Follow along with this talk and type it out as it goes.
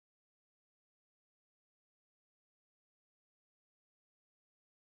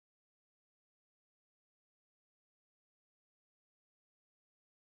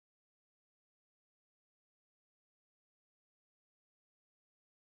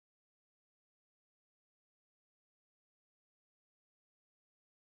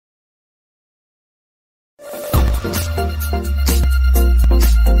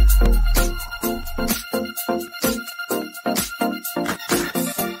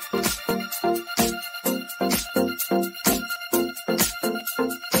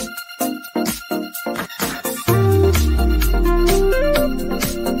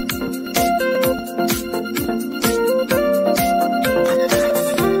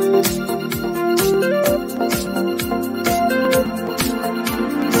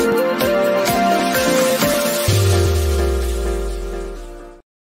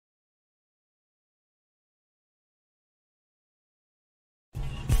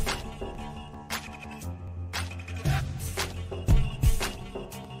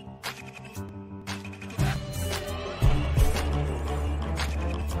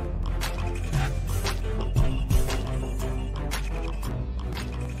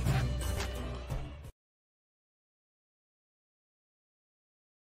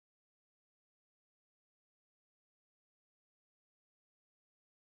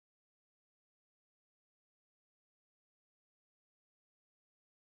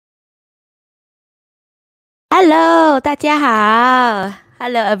Hello，大家好。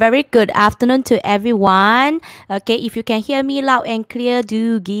Hello, a very good afternoon to everyone. Okay, if you can hear me loud and clear,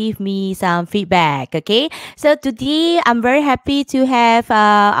 do give me some feedback. Okay, so today I'm very happy to have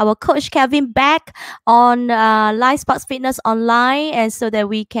our coach Kelvin back on Live Sports Fitness Online, and so that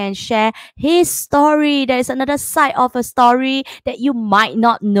we can share his story. There is another side of a story that you might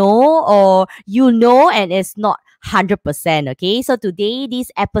not know, or you know, and it's not 100%. Okay, so today this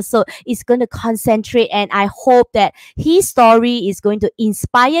episode is going to concentrate, and I hope that his story is going to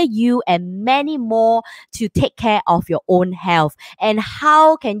inspire you and many more to take care of your own health, and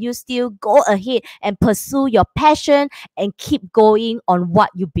how can you still go ahead and pursue your passion and keep going on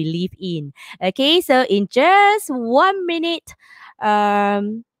what you believe in. Okay, so in just 1 minute,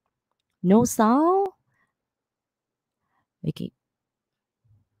 no sound. Okay,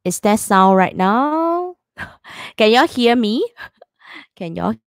 is that sound right now? Can y'all hear me? Can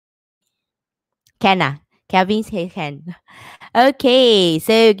y'all? Kelvin say can. Okay,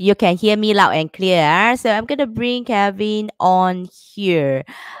 so you can hear me loud and clear. So I'm gonna bring Kelvin on here.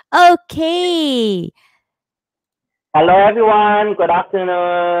 Okay. Hello everyone, good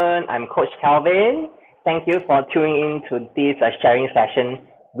afternoon. I'm Coach Kelvin. Thank you for tuning in to this sharing session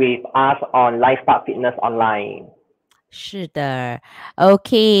with us on Live Spark Fitness Online. 是的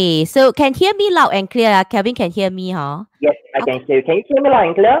Okay, so can hear me loud and clear. Kelvin can hear me, huh? Yes, I can hear you. Can you hear me loud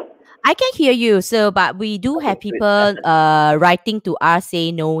and clear? I can hear you. So, but we do have people writing to us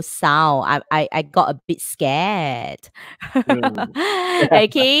say no sound. I got a bit scared.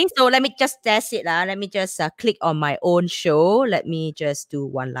 Okay, so let me just test it. Let me just click on my own show. Let me just do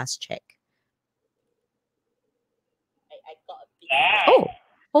one last check. I got a bit.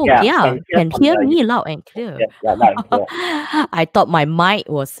 Oh yeah, can hear me loud and clear. Yes, loud and clear. I thought my mic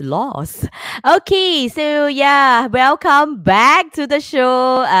was lost. Okay, so yeah, welcome back to the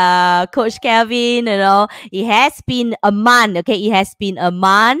show, Coach Kelvin. You know, it has been a month. Okay, it has been a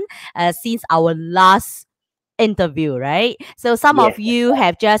month since our last interview, right? So some of you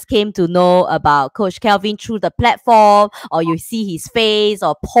have just came to know about Coach Kelvin through the platform, or you see his face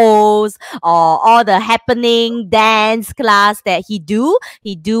or post, or all the happening dance class that he do.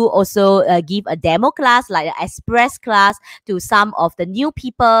 He do also give a demo class, like an express class, to some of the new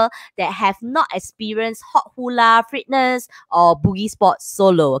people that have not experienced hot hula fitness or boogie sports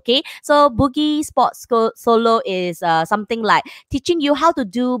solo. Okay, so boogie sports solo is something like teaching you how to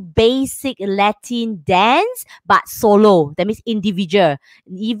do basic Latin dance, but solo. That means individual.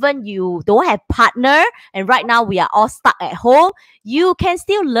 Even you don't have partner, and right now we are all stuck at home, you can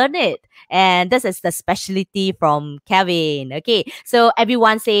still learn it. And this is the specialty from Kelvin. Okay, so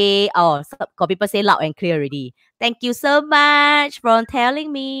everyone say, oh, got people say loud and clear already. Thank you so much for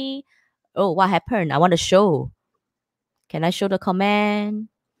telling me. Oh, what happened? I want to show. Can I show the comment?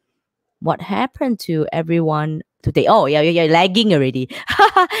 What happened to everyone today? Oh, yeah, you're lagging already.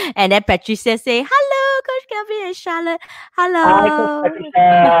 And then Patricia say, hello, Coach Kelvin and Charlotte. Hello. Hi, Coach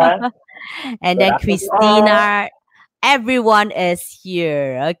Patricia. And then Christina. Everyone is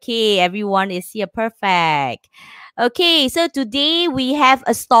here. Okay, everyone is here. Perfect. Okay, so today we have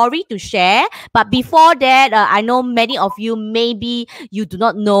a story to share. But before that, I know many of you, maybe you do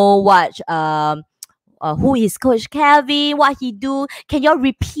not know what who is Coach Kelvin, what he do. Can you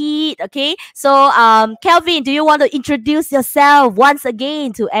repeat? Okay, so Kelvin, do you want to introduce yourself once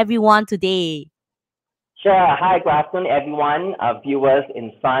again to everyone today? Sure. Hi, good afternoon, everyone. Viewers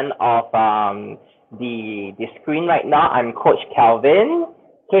in front of the screen right now. I'm Coach Kelvin.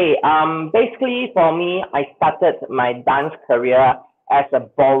 Okay. Basically for me, I started my dance career as a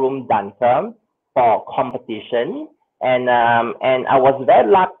ballroom dancer. for competition. And I was very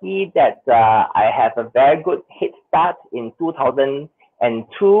lucky that I have a very good head start in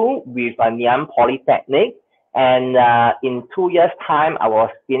 2002 with Niam Polytechnic. And in 2 years' time, I was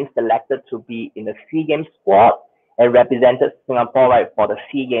being selected to be in the SEA Games squad and represented Singapore right for the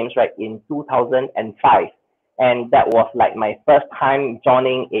SEA Games right in 2005. And that was like my first time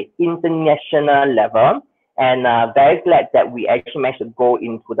joining a international level. And very glad that we actually managed to go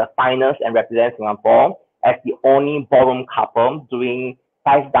into the finals and represent Singapore as the only ballroom couple doing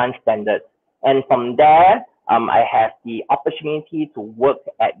five dance standards. And from there, I have the opportunity to work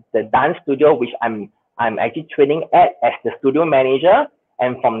at the dance studio, which I'm actually training at as the studio manager.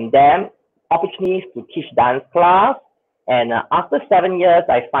 And from there, opportunities to teach dance class. And after 7 years,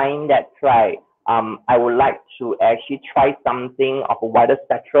 I find that right, I would like to actually try something of a wider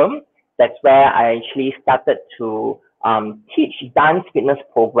spectrum. That's where I actually started to teach dance fitness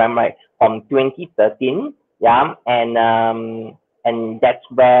program right from 2013. Yeah, and that's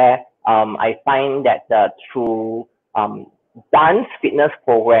where I find that through dance fitness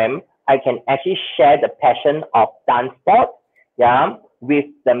program, I can actually share the passion of dance sport, yeah, with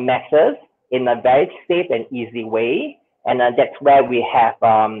the masses in a very safe and easy way. And that's where we have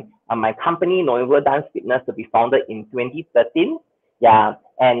my company, Novel Dance Fitness, to be founded in 2013. Yeah,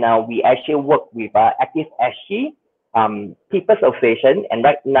 and we actually work with Active SG, People's Association, and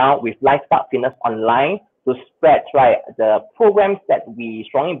right now with Lifestyle Fitness Online to spread right the programs that we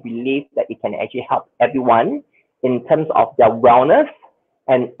strongly believe that it can actually help everyone in terms of their wellness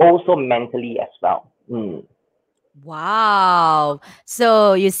and also mentally as well. Wow.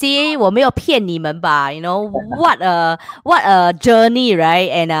 So you see, 我没有骗你们吧? You know what a journey, right?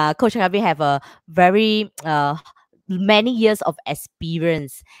 And Coach Kevin have a very many years of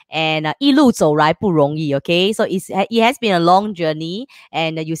experience, and 一路走来不容易, okay? So it has been a long journey,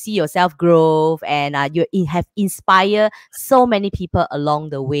 and you see yourself grow, and you have inspired so many people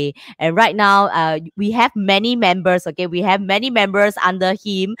along the way. And right now, we have many members, okay? We have many members under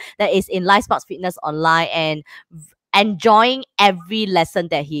him that is in Life Sports Fitness Online, and enjoying every lesson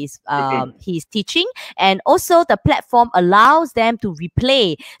that he's teaching. And also the platform allows them to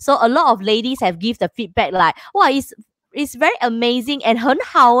replay, so a lot of ladies have give the feedback like, wow, it's very amazing and 很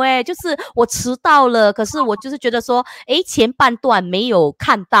好欸，就是我迟到了，可是我就是觉得说，诶，前半段没有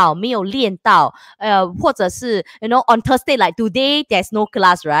看到，没有练到，或者是 you know on Thursday like today there's no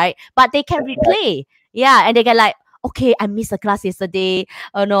class, right? But they can replay, yeah, and they can like, okay, I missed a class yesterday.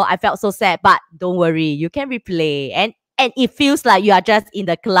 Oh no, I felt so sad. But don't worry, you can replay, and it feels like you are just in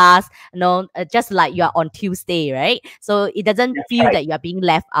the class, you know, just like you are on Tuesday, right? So it doesn't That's feel right. that you are being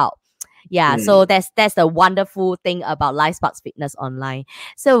left out. Yeah, so that's the wonderful thing about Life Sparks Fitness Online.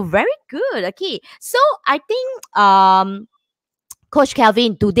 So very good. Okay, so I think Coach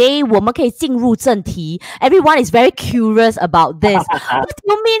Kelvin, today 我们可以进入正题. Everyone is very curious about this. What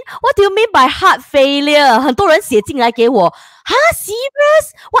do you mean? What do you mean by heart failure? 很多人写进来给我. Huh?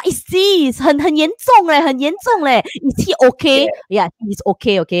 Serious? What is this? 很严重嘞，很严重嘞. Is he okay? Yeah, he's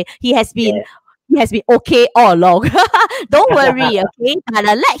okay. Okay, he has been okay all along. Don't worry, okay? But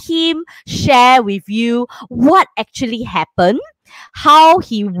let him share with you what actually happened, how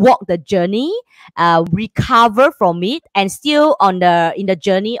he walked the journey, recover from it, and still in the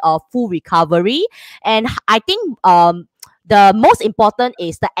journey of full recovery. And I think the most important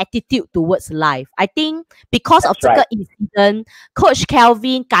is the attitude towards life. I think because of That's 这个 right. incident, Coach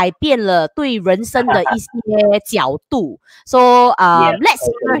Kelvin 改变了对人生的一些角度. So Yes, let's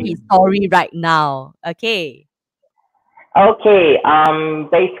hear totally. his story right now. Okay. Okay,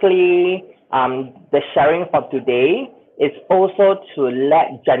 basically, the sharing for today is also to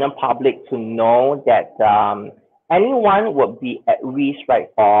let general public to know that anyone would be at risk, right,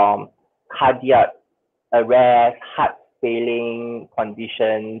 for cardiac arrest, heart failing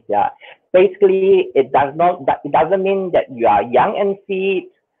conditions. Yeah, basically, it doesn't mean that you are young and fit,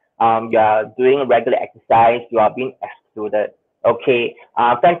 you are doing regular exercise, you are being excluded. Okay,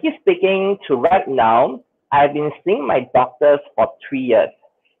 frankly speaking, to right now, I've been seeing my doctors for 3 years.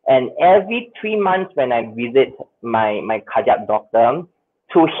 And every 3 months when I visit my cardiac doctor,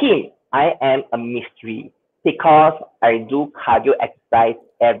 to him, I am a mystery because I do cardio exercise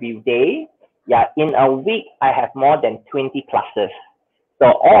every day. Yeah, in a week, I have more than 20 classes.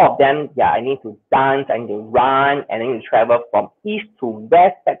 So all of them, yeah, I need to dance, I need to run, and I need to travel from east to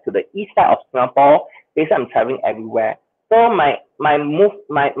west, back to the east side of Singapore. Basically, I'm traveling everywhere. So my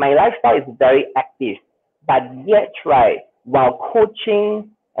lifestyle is very active, but yet, right, while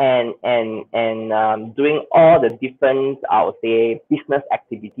coaching and doing all the different, I would say, business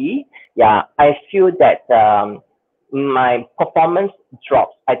activity, yeah, I feel that my performance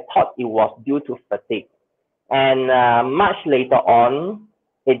drops. I thought it was due to fatigue. And much later on,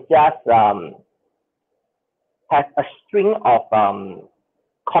 it just has a string of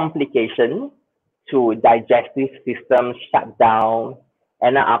complications to digestive system shut down,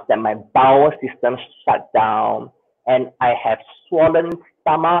 and then after my bowel system shut down, and I have swollen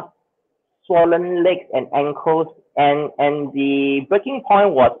stomach, swollen legs and ankles, and the breaking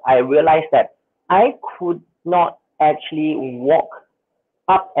point was I realized that I could not actually walk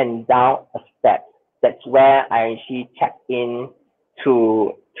up and down a step. That's where I actually checked in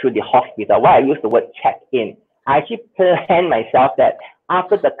to the hospital. Why I use the word check in? I actually planned myself that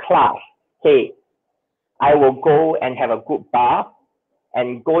after the class, hey, I will go and have a good bath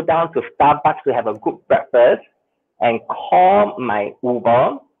and go down to Starbucks to have a good breakfast and call my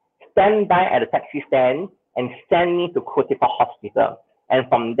Uber, stand by at the taxi stand and send me to Kotipa Hospital. And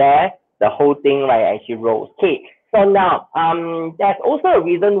from there, the whole thing like actually rolls. Okay, so now there's also a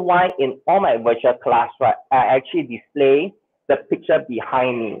reason why in all my virtual class, right, I actually display the picture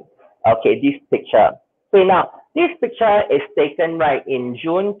behind me. Okay, this picture. So now this picture is taken right in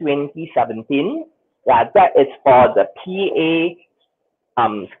June 2017. Yeah, that is for the PA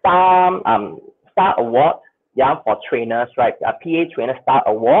Star Award, yeah, for trainers, right? A PA Trainer Star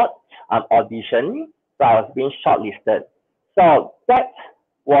Award audition. So I was being shortlisted. So that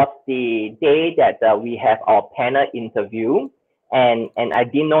was the day that we have our panel interview, and I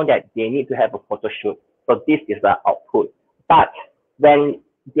didn't know that they need to have a photo shoot. So this is the output. But when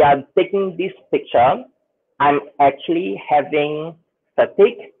they are taking this picture, I'm actually having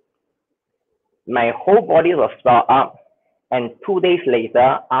fatigue. My whole body was swelled up, and 2 days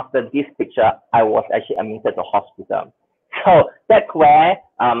later, after this picture, I was actually admitted to hospital. So that's where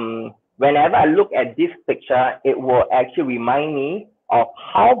whenever I look at this picture, it will actually remind me of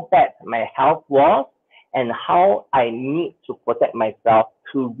how bad my health was and how I need to protect myself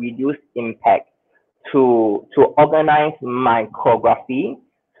to reduce impact, to organize my choreography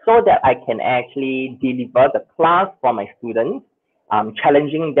so that I can actually deliver the class for my students,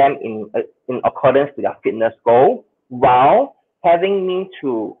 challenging them in accordance with their fitness goal, while having me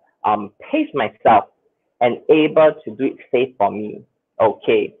to pace myself and able to do it safe for me.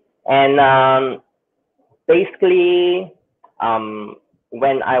 Okay, and basically,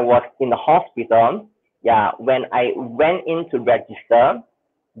 when I was in the hospital, yeah, when I went in to register,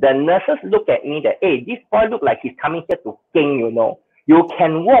 the nurses look at me that, hey, this boy look like he's coming here to gain, you know. You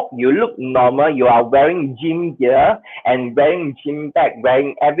can walk, you look normal, you are wearing gym gear and wearing gym bag,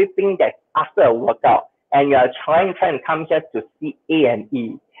 wearing everything that's after a workout, and you are trying to come here to see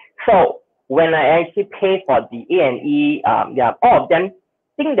A&E. So when I actually pay for the A&E, yeah, all of them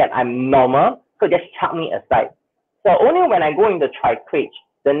think that I'm normal, so just chuck me aside. So only when I go in the triage,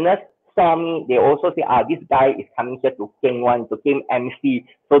 the nurse saw me, they also say, this guy is coming here to gain one, to gain MC,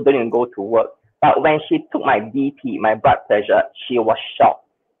 so don't even go to work. But when she took my BP, my blood pressure, she was shocked.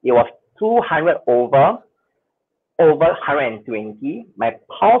 It was 200 over 120. My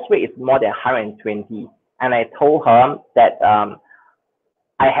pulse rate is more than 120. And I told her that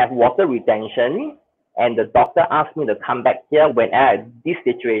I have water retention, and the doctor asked me to come back here when I had this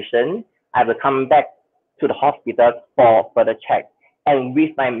situation. I have to come back to the hospital for further check. And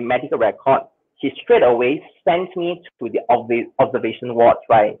with my medical record, she straight away sent me to the observation ward,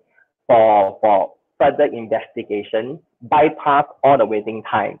 right, for further investigation, bypass all the waiting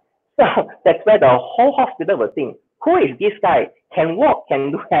time. So that's where the whole hospital will think, who is this guy? Can walk,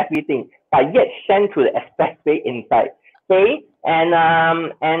 can do everything, but yet sent to the expressway inside. Okay,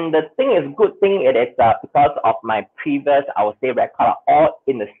 and the thing is, good thing it is because of my previous, I would say, record all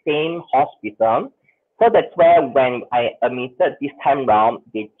in the same hospital. So that's where when I admitted this time round,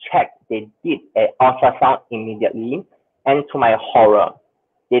 they checked, they did an ultrasound immediately, and to my horror,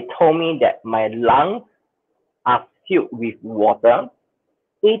 they told me that my lungs are filled with water,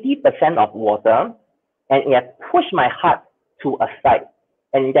 80% of water, and it has pushed my heart to a side,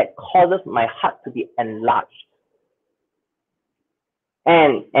 and that causes my heart to be enlarged.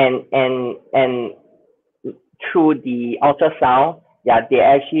 And through the ultrasound, yeah, they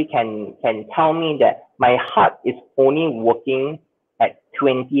actually can tell me that my heart is only working at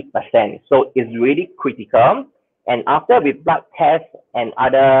 20%. So it's really critical. And after with blood tests and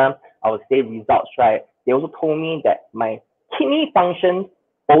other, I would say, results, right, they also told me that my kidney function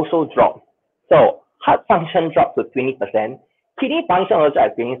also dropped. So heart function dropped to 20%, kidney function also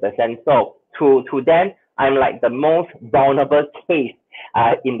at 20%. So to them, I'm like the most vulnerable case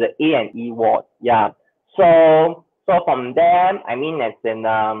in the A&E ward. Yeah. So from there, I mean, it's in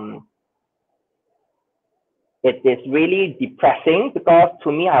it is really depressing, because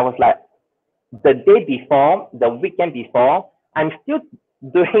to me, I was like, the day before, the weekend before, I'm still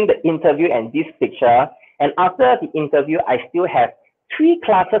doing the interview and this picture. And after the interview, I still have 3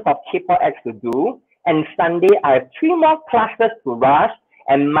 classes of K-pop acts to do. And Sunday, I have 3 more classes to rush.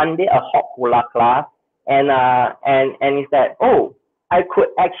 And Monday, a hot hula class. And it's that, oh, I could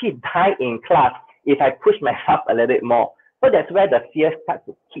actually die in class if I push myself a little bit more. So that's where the fear starts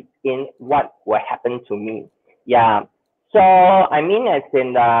to kick in. What will happen to me? Yeah. So I mean, as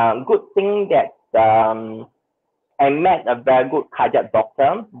in good thing that I met a very good cardiac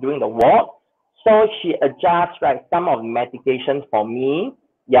doctor during the ward. So she adjusts right some of the medications for me,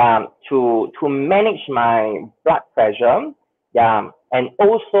 yeah, to manage my blood pressure, yeah, and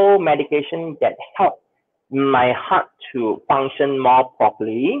also medication that help my heart to function more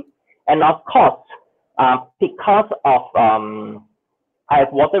properly. And of course, because of I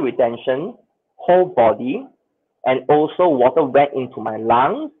have water retention, whole body, and also water went into my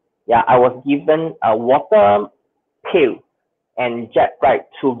lungs. Yeah, I was given a water pill and jet right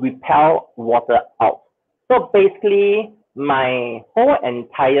to repel water out. So basically, my whole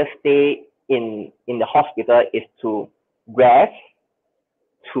entire stay in the hospital is to rest,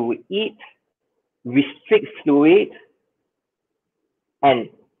 to eat, restrict fluid, and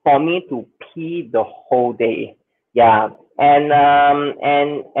for me to pee the whole day. Yeah, and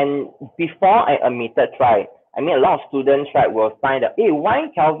before I admitted, right, I mean a lot of students right will find that, hey, why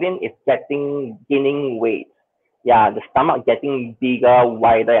Kelvin is getting gaining weight? Yeah, the stomach getting bigger,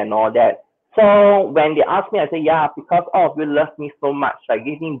 wider, and all that. So when they ask me, I say, yeah, because all of you love me so much, like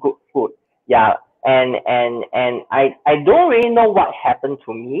give me good food. Yeah, and I don't really know what happened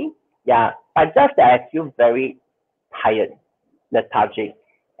to me. Yeah, but just that I feel very tired, lethargic,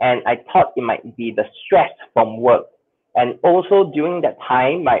 and I thought it might be the stress from work. And also during that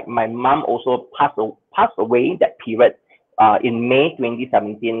time, my mom also passed away that period in May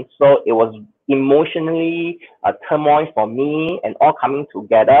 2017. So it was emotionally a turmoil for me and all coming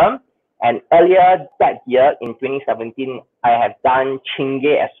together. And earlier that year in 2017, I have done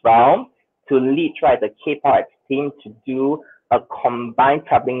Chingay as well to lead right the K-pop team to do a combined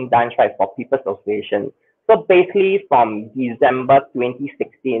traveling dance right for People's Association. So basically from December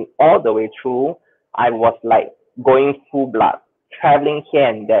 2016 all the way through, I was like going full blood, traveling here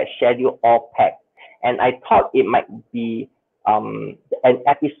and there, schedule all packed. And I thought it might be an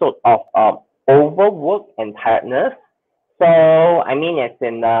episode of overwork and tiredness. So I mean, as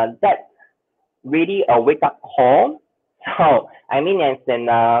in that really a wake up call. So I mean, as in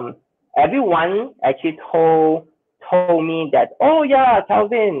everyone actually told me that, oh yeah,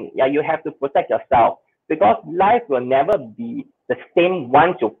 Calvin, yeah, you have to protect yourself because life will never be the same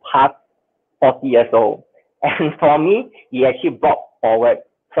once you pass 40 years old. And for me, he actually brought forward.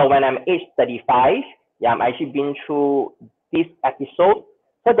 So when I'm age 35, yeah, I'm actually been through this episode.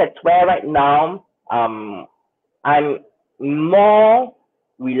 So that's where right now I'm more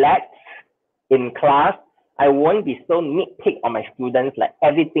relaxed in class. I won't be so nitpick on my students like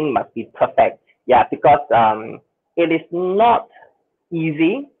everything must be perfect. Yeah, because it is not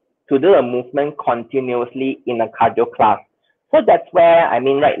easy to do a movement continuously in a cardio class. So that's where I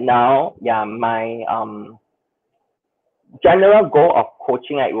mean right now, yeah, my general goal of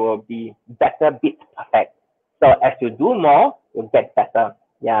coaching it will be better beats perfect. So as you do more, you get better.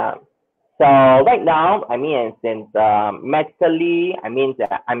 Yeah. So right now, I mean, since medically, I mean,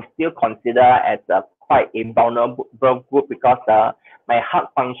 I'm still considered as quite a vulnerable group because my heart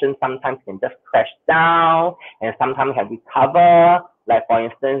function sometimes can just crash down and sometimes can recover. Like for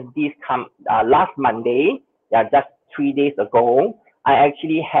instance, this last Monday, yeah, just 3 days ago, I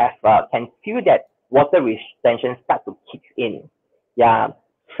actually have can feel that water retention start to kick in. Yeah,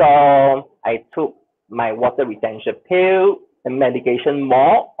 so I took my water retention pill and medication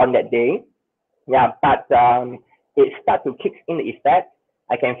more on that day. Yeah, but it start to kick in the effect.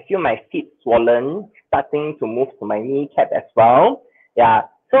 I can feel my feet swollen, starting to move to my kneecap as well. Yeah.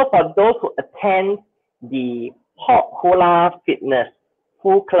 So for those who attend the Hot Hula Fitness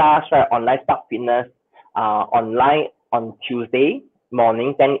full class right online Spark Fitness online on Tuesday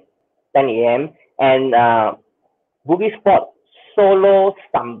morning 10 a.m. and Boogie Sport solo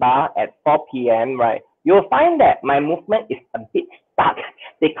samba at 4 p.m. right, you'll find that my movement is a bit stuck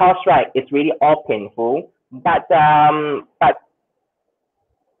because right, it's really all painful. But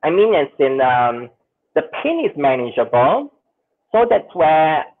I mean, as in the pain is manageable, so that's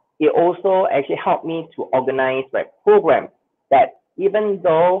where it also actually helped me to organize like programs that even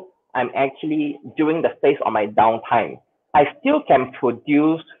though I'm actually during the phase of my downtime, I still can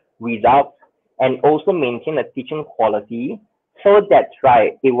produce results and also maintain the teaching quality so that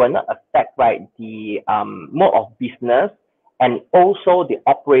right it will not affect right the mode of business and also the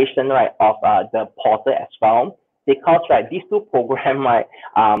operation, right, of the portal as well. Because, right, these two programs, right,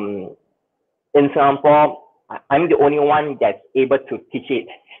 in Singapore, I'm the only one that's able to teach it.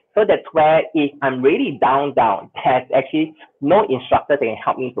 So that's where if I'm really down, there's actually no instructor that can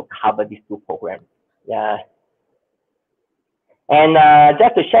help me to cover these two programs. Yeah. And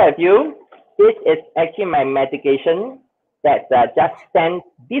just to share with you, this is actually my medication that just sent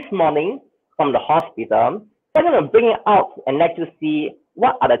this morning from the hospital. I'm going to bring it out and let you see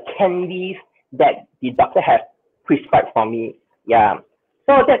what are the candies that the doctor has prescribed for me. Yeah.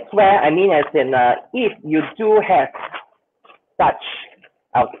 So that's where, I mean, as in, if you do have such,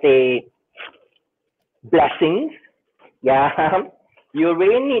 I would say, blessings, yeah, you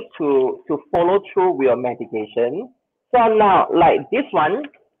really need to follow through with your medication. So now, like this one,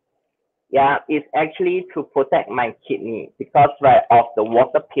 yeah, is actually to protect my kidney because, right, of the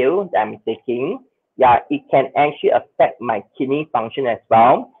water pill that I'm taking. Yeah, it can actually affect my kidney function as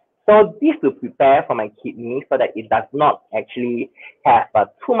well. So this will prepare for my kidney so that it does not actually have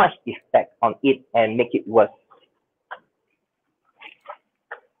too much effect on it and make it worse.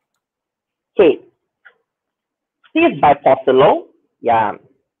 Okay, this bipoxolol, yeah,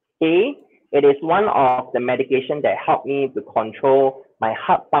 okay, it is one of the medication that help me to control my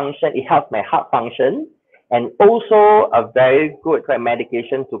heart function. It helps my heart function, and also a very good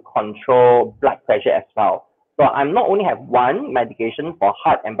medication to control blood pressure as well. So I'm not only have one medication for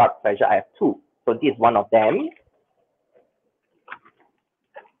heart and blood pressure, I have two. So this is one of them.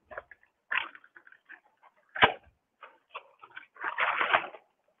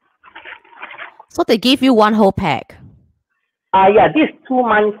 So they give you one whole pack. Yeah, this 2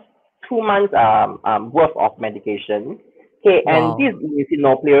 months, 2 months worth of medication. Okay, and Wow. this is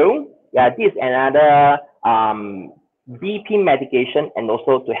Sinopio. Yeah, this is another BP medication and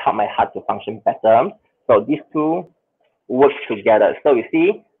also to help my heart to function better. So these two work together. So you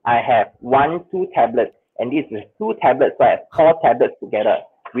see, I have one, two tablets, and this is two tablets, so I have four tablets together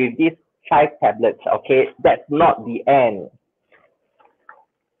with these five tablets. Okay, that's not the end.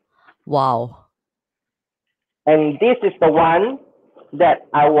 Wow. And this is the one that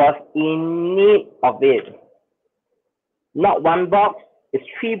I was in need of it. Not one box, it's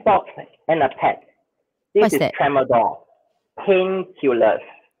three boxes and a pack. This What's is that? tramadol, painkillers.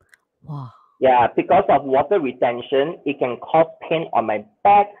 Wow. Yeah, because of water retention, it can cause pain on my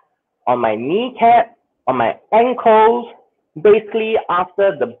back, on my kneecap, on my ankles. Basically,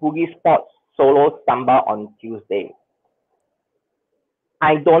 after the boogie sports solo samba on Tuesday,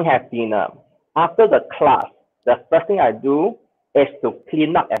 I don't have dinner. After the class, the first thing I do is to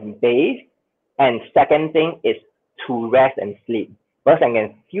clean up and bathe. And second thing is to rest and sleep. Because I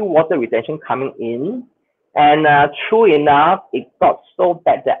can feel water retention coming in. And true enough, it got so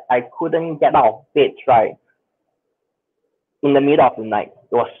bad that I couldn't get out of bed, right, in the middle of the night.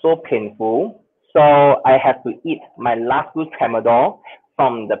 It was so painful. So I had to eat my last two tramadol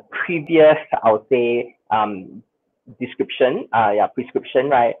from the previous, I would say, prescription,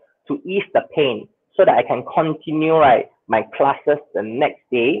 right, to ease the pain so that I can continue, right, my classes the next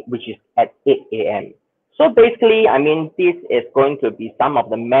day, which is at 8 a.m. So basically, I mean, this is going to be some of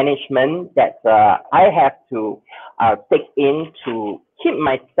the management that I have to take in to keep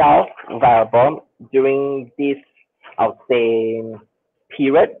myself viable during this, I would say,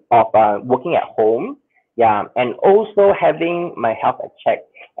 period of working at home. Yeah, and also having my health at check.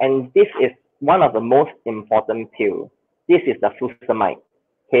 And this is one of the most important pills. This is the fusamide.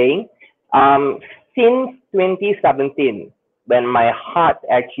 Okay. Um, since 2017, when my heart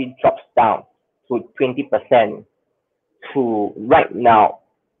actually drops down to 20% to right now,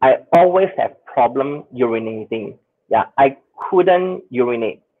 I always have problem urinating. Yeah, I couldn't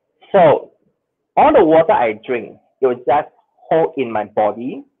urinate. So all the water I drink, it will just hold in my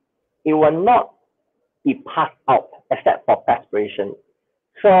body. It will not be passed out except for perspiration.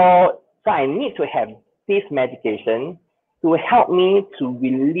 So I need to have this medication to help me to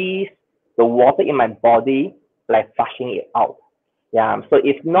release the water in my body by flushing it out. Yeah. So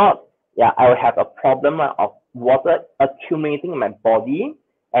if not, yeah, I will have a problem of water accumulating in my body,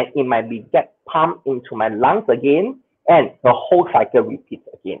 and it might be get pumped into my lungs again, and the whole cycle repeats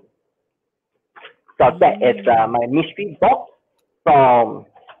again. So that is Mm. my mystery box from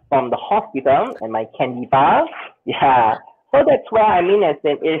the hospital and my candy bar. Yeah. So that's where, I mean, as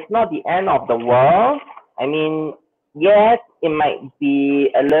in, it's not the end of the world. I mean, yes, it might be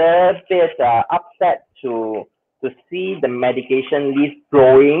a little bit upset to see the medication list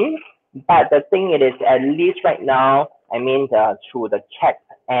growing, but the thing it is, at least right now, I mean, through the check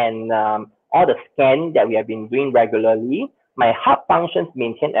and all the scan that we have been doing regularly, my heart functions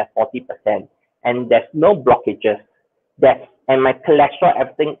maintained at 40%, and there's no blockages. That's and my cholesterol,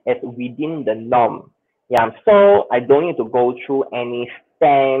 everything is within the norm. Yeah, so I don't need to go through any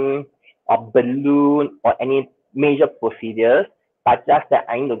stent or balloon or any major procedures, but just that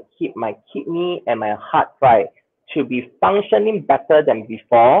I need to keep my kidney and my heart right to be functioning better than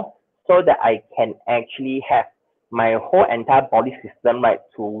before, so that I can actually have my whole entire body system right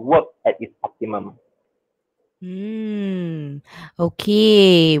to work at its optimum. Mm,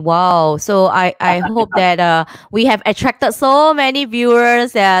 okay. Wow. So I hope that we have attracted so many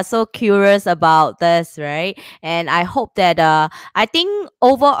viewers that are so curious about this, right? And I hope that I think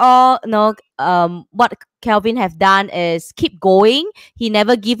overall, what Kelvin have done is keep going. He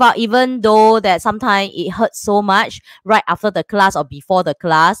never give up, even though that sometimes it hurts so much right after the class or before the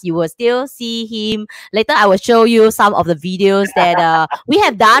class. You will still see him. Later, I will show you some of the videos that we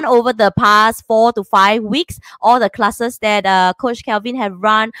have done over the past 4 to 5 weeks, all the classes that Coach Kelvin have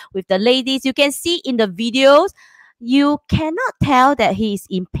run with the ladies. You can see in the videos, you cannot tell that he is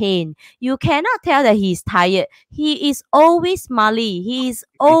in pain. You cannot tell that he is tired. He is always smiley. He is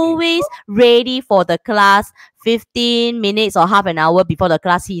always ready for the class. 15 minutes or half an hour before the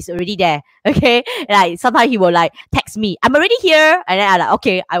class, he's already there. Okay. Like sometimes he will like text me, I'm already here. And then I like,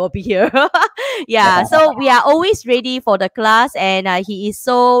 okay, I will be here. Yeah. So we are always ready for the class, and he is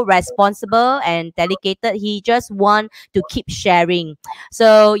so responsible and dedicated. He just want to keep sharing.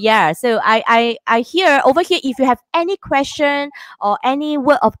 So yeah, so I hear over here, if you have any question or any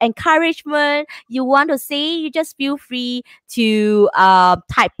word of encouragement you want to say, you just feel free to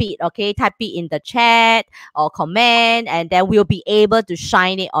type it, okay? Type it in the chat or comment, and then we'll be able to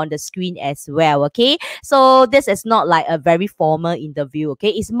shine it on the screen as well, okay? So this is not like a very formal interview, okay?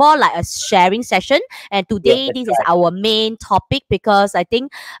 It's more like a sharing session, and Yes, today that's this is right. our main topic, because I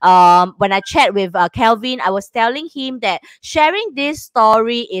think when I chat with Kelvin, I was telling him that sharing this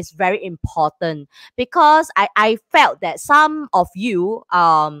story is very important, because I felt that some of you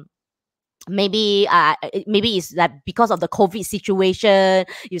maybe it's like because of the COVID situation,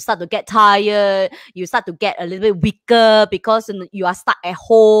 you start to get tired, you start to get a little bit weaker because you are stuck at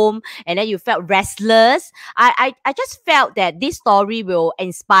home, and then you felt restless. I just felt that this story will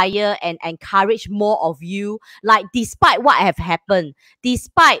inspire and encourage more of you, like despite what have happened,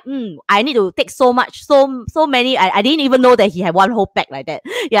 despite I need to take so many, I didn't even know that he had one whole pack like that.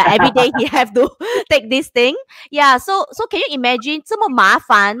 Yeah, every day he have to take this thing. Yeah, so can you imagine 这么麻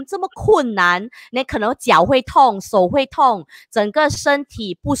烦，这么困难，你可能脚会痛，手会痛，整个身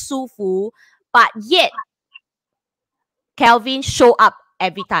体不舒服，but yet Kelvin show up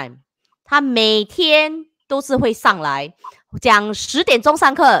every time，他每天都是会上来。讲10点钟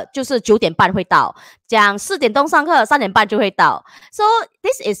上课，就是9点半会到；讲4点钟上课，3点半就会到。So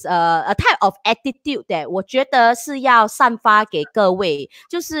this is a type of attitude that 我觉得是要散发给各位，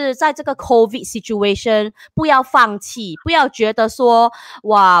就是在这个 COVID situation 不要放弃，不要觉得说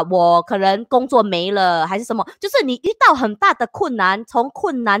哇我可能工作没了还是什么，就是你遇到很大的困难，从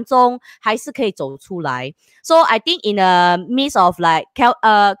困难中还是可以走出来。So I think in a midst of like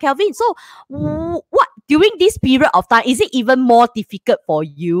Kelvin, so what during this period of time, is it even more difficult for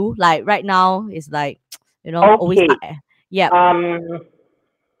you? Like right now, it's like always Okay. yeah.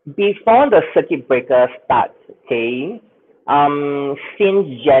 Before the circuit breaker starts, okay,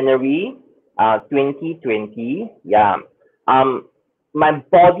 since January 2020, yeah, my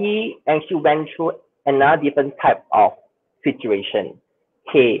body actually went through another different type of situation.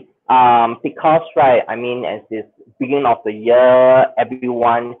 Okay, because right, I mean, as this beginning of the year,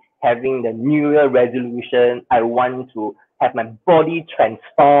 everyone having the New Year resolution, I want to have my body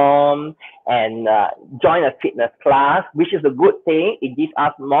transform and join a fitness class, which is a good thing. It gives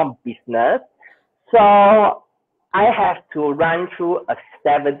us more business. So I have to run through a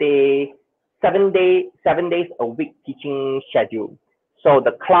 7 days a week teaching schedule. So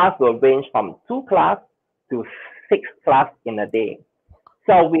the class will range from 2 class to 6 class in a day.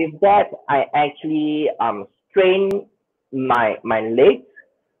 So with that, I actually strain my legs.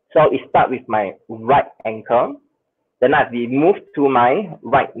 So it starts with my right ankle. Then I move to my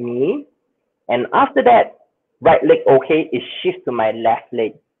right knee, and after that, right leg okay, it shifts to my left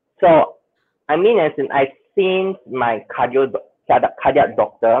leg. So I mean, as in I seen my cardiac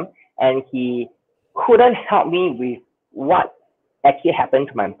doctor, and he couldn't help me with what actually happened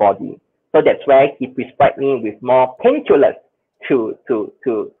to my body. So that's why he prescribed me with more painkillers to to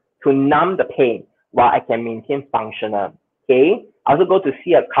to to numb the pain while I can maintain functional. Okay. I also go to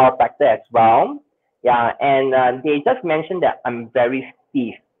see a chiropractor as well. Yeah, and they just mentioned that I'm very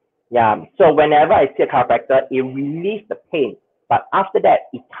stiff. Yeah, so whenever I see a chiropractor, it relieves the pain, but after that,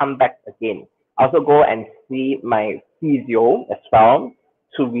 it come back again. I also go and see my physio as well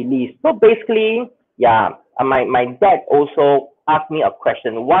to release. So basically, yeah, my dad also asked me a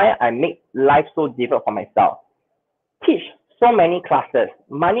question why I make life so difficult for myself. Teach so many classes,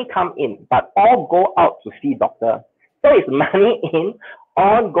 money come in, but all go out to see doctor. So it's money in,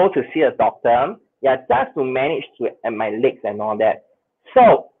 all go to see a doctor, yeah, just to manage to and my legs and all that.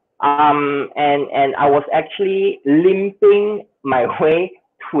 So and I was actually limping my way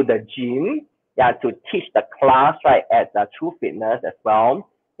to the gym, yeah, to teach the class right at the True Fitness as well.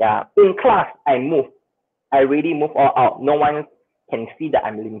 Yeah, in class I move, I really move all out. No one can see that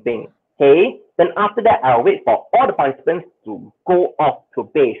I'm limping. Okay. Then after that, I'll wait for all the participants to go off to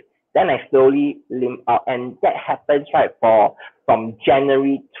base. Then I slowly limp out, and that happens right for from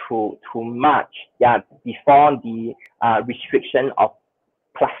January to March. Yeah, before the restriction of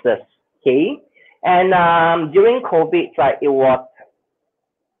classes. Okay. And during COVID, right, it was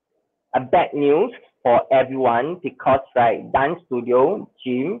a bad news for everyone because right, dance studio,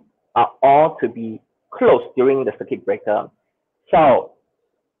 gym are all to be closed during the circuit breaker. So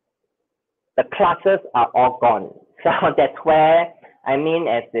the classes are all gone. So that's where I mean,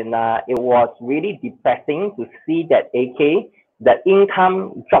 as in, it was really depressing to see that AK the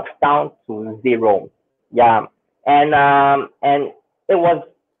income drops down to zero. Yeah, and it was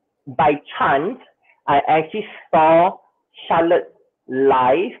by chance I actually saw Charlotte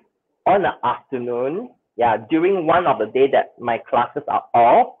live on the afternoon. Yeah, during one of the day that my classes are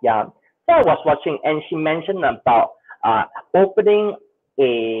off. Yeah, so I was watching, and she mentioned about opening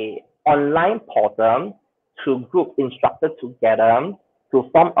a online portal to group instructors together to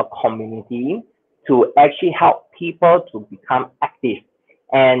form a community to actually help people to become active.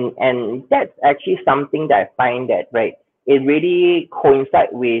 And that's actually something that I find that right. It really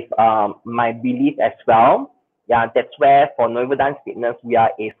coincides with my belief as well. Yeah, that's where for Novo Dance Fitness we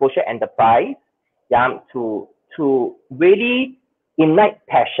are a social enterprise. Yeah, to really ignite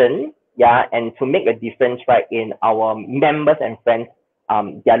passion. Yeah, and to make a difference right in our members and friends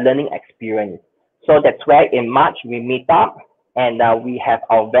their learning experience. So that's where in March we meet up and we have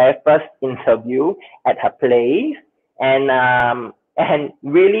our very first interview at her place. And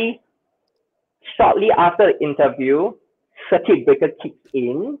really shortly after the interview, circuit breaker kicks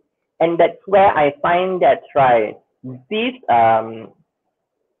in, and that's where I find that right this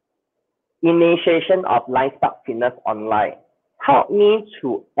initiation of Lifestyle Fitness Online helped me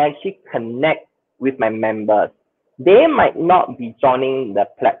to actually connect with my members. They might not be joining the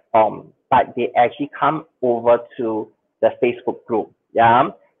platform, but they actually come over to the Facebook group. Yeah.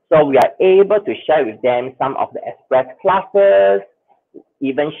 So we are able to share with them some of the express classes,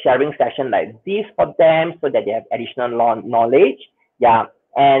 even sharing session like this for them so that they have additional knowledge. Yeah.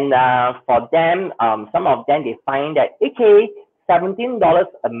 And for them, some of them, they find that, okay, $17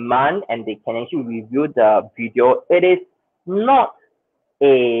 a month and they can actually review the video. It is not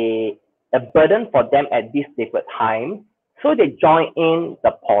a burden for them at this different time. So they join in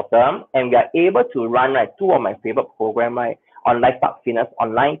the portal and we are able to run like two of my favorite programs right, on Lifestyle Fitness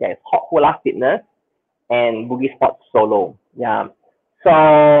Online. There's Hot Hula Fitness and Boogie Sports Solo. Yeah.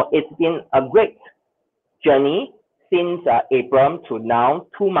 So it's been a great journey since April to now,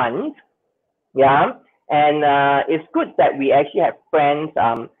 2 months. Yeah. And it's good that we actually have friends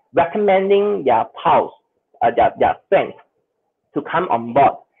recommending their pals, their friends to come on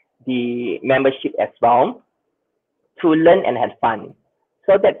board the membership as well to learn and have fun.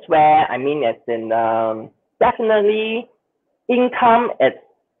 So that's where I mean, as in definitely income is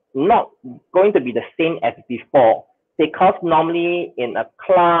not going to be the same as before because normally in a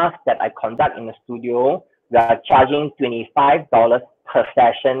class that I conduct in the studio, we are charging $25 per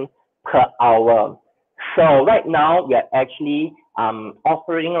session per hour. So right now we are actually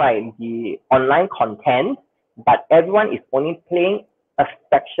offering like the online content, but everyone is only paying a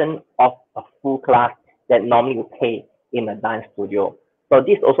section of a full class that normally you pay in a dance studio. So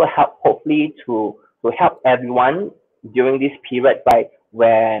this also help hopefully to help everyone during this period, right,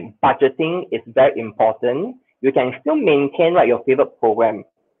 where budgeting is very important. You can still maintain like your favorite program,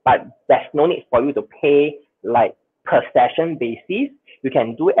 but there's no need for you to pay like per session basis. You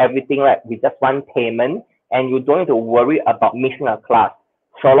can do everything like with just one payment and you don't need to worry about missing a class.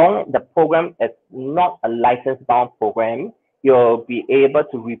 So long the program is not a license bound program, you'll be able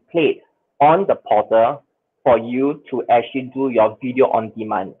to replay on the portal for you to actually do your video on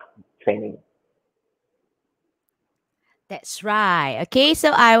demand training. That's right. Okay,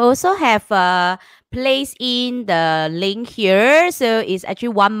 so I also have place in the link here. So it's actually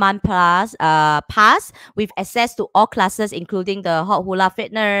 1 month plus pass with access to all classes, including the hot hula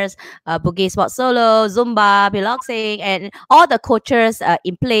fitness, boogie sport solo, Zumba, piloxing, and all the coaches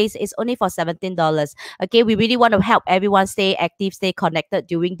in place. Is only for $17. Okay, we really want to help everyone stay active, stay connected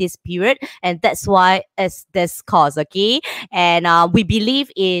during this period, and that's why it's this cause. Okay, and we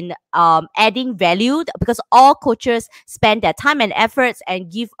believe in adding value because all coaches spend their time and efforts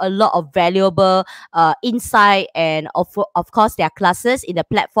and give a lot of valuable insight and of course their classes in the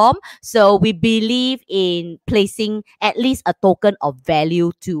platform. So we believe in placing at least a token of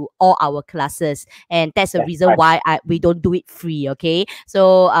value to all our classes, and that's the That's reason right. why we don't do it free. Okay,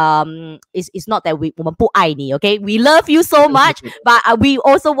 so it's not that we 我们不爱你, okay, we love you so much, but we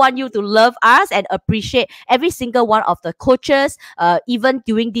also want you to love us and appreciate every single one of the coaches. Even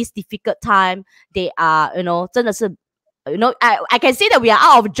during this difficult time, they are, 真的是 I can see that we are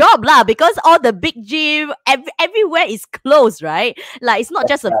out of job lah, because all the big gym everywhere is closed, right? Like it's not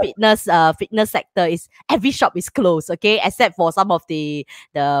That's just a right. fitness sector. It's every shop is closed, okay, except for some of the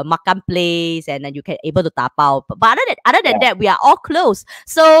makan place, and then you can able to tapao. But other than Yeah. that, we are all closed.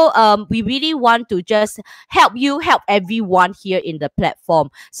 So we really want to just help everyone here in the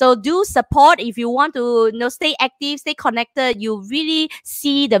platform. So do support if you want to stay active, stay connected. You really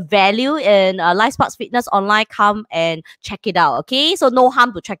see the value in live sports fitness online. Come and check it out. Okay, so no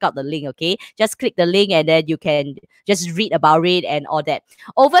harm to check out the link. Okay, just click the link and then you can just read about it and all that.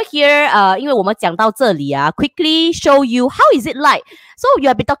 Over here, 因为我们讲到这里啊, quickly show you how is it like. So you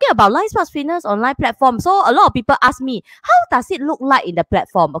have been talking about live sports fitness online platform. So a lot of people ask me, how does it look like in the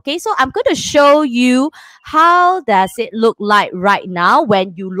platform? Okay, so I'm going to show you how does it look like right now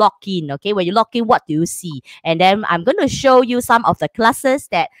when you log in. Okay, when you log in, what do you see? And then I'm going to show you some of the classes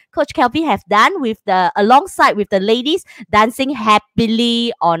that Coach Kelvin have done with the alongside with the ladies dancing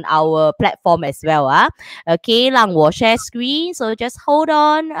happily on our platform as well. Okay, 让我 share screen. So just hold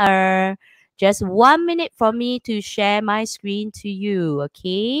on. Just 1 minute for me to share my screen to you.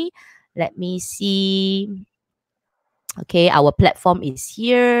 Okay, let me see. Okay, our platform is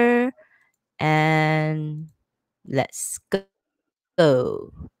here, and let's go.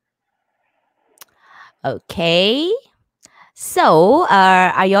 Okay. So,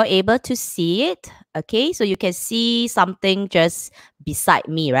 are you all able to see it? Okay, so you can see something just beside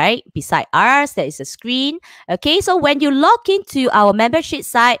me, right? Beside us, there is a screen. Okay, so when you log into our membership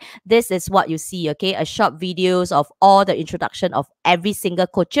site, this is what you see. Okay, a short videos of all the introduction of every single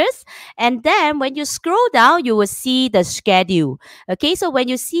coaches, and then when you scroll down, you will see the schedule. Okay, so when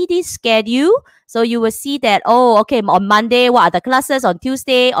you see this schedule, so you will see that, oh, okay, on Monday, what are the classes? On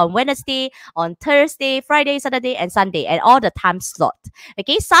Tuesday, on Wednesday, on Thursday, Friday, Saturday, and Sunday, and all the time slot.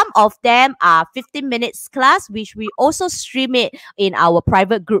 Okay, some of them are 15 minutes class, which we also stream it in our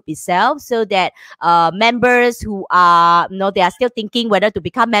private group itself, so that members who are, they are still thinking whether to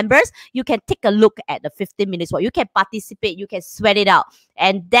become members, you can take a look at the 15 minutes what you can participate, you can sweat it out,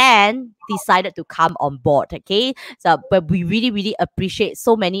 and then decided to come on board. Okay, so but we really appreciate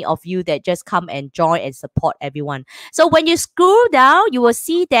so many of you that just come and join and support everyone. So when you scroll down, you will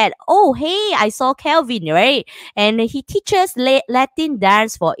see that, oh, hey, I saw Kelvin, right? And he teaches Latin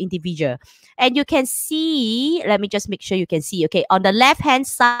dance for individual. And you can see, let me just make sure you can see. Okay, on the left hand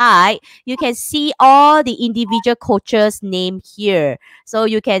side, you can see all the individual coaches name here. So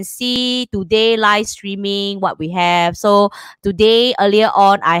you can see today live streaming what we have. So today, earlier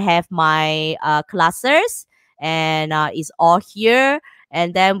on, I have my classes, and it's all here.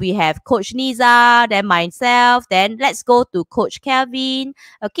 And then we have Coach Niza, then myself. Then let's go to Coach Kelvin.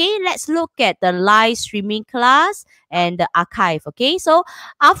 Okay, let's look at the live streaming class and the archive. Okay, so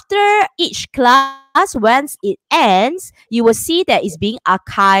after each class, once it ends, you will see that it's being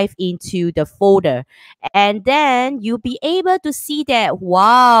archived into the folder. And then you'll be able to see that,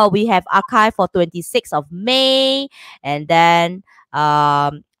 wow, we have archived for 26th of May. And then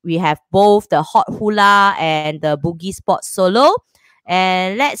we have both the hot hula and the boogie sport solo.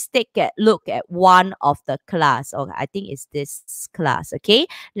 And let's take a look at one of the class. Okay, I think it's this class. Okay,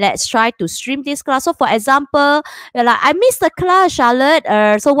 let's try to stream this class. So for example, like I missed the class, Charlotte.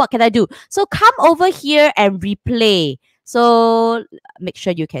 So what can I do? So come over here and replay. So make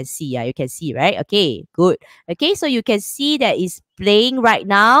sure you can see. Yeah, you can see, right? Okay, good. Okay, so you can see that it's playing right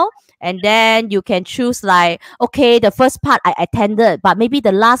now. And then you can choose like, okay, the first part I attended, but maybe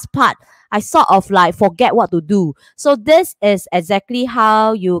the last part I sort of like forget what to do. So this is exactly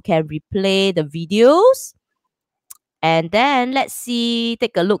how you can replay the videos. And then let's see,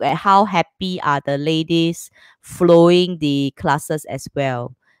 take a look at how happy are the ladies flowing the classes as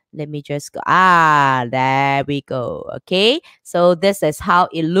well. Let me just go. There we go. Okay. So this is how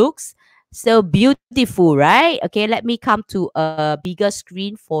it looks. So beautiful, right? Okay, let me come to a bigger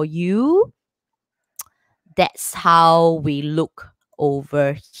screen for you. That's how we look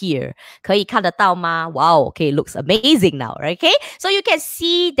over here. 可以看得到吗? Wow, okay, looks amazing now, okay? So you can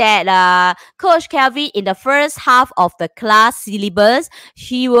see that Coach Kelvin in the first half of the class syllabus,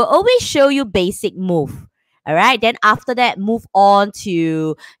 he will always show you basic move. All right, then after that, move on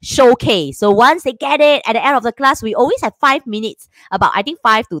to showcase. So once they get it at the end of the class, we always have 5 minutes, about I think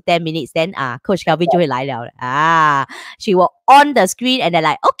 5 to 10 minutes. Then Coach Kelvin 就会来了she will on the screen and then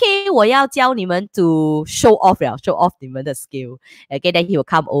like, okay, 我要教你们 to show off show off 你们的 skill. Okay, then he will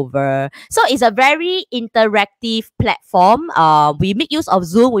come over. So it's a very interactive platform. We make use of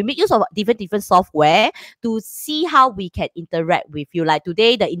Zoom, we make use of different software to see how we can interact with you. Like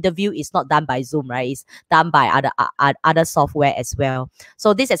today, the interview is not done by Zoom, right? It's done by other software as well.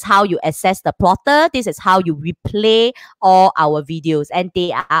 So this is how you access the plotter. This is how you replay all our videos, and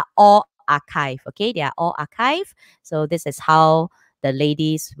they are all archive. Okay, they are all archive. So this is how the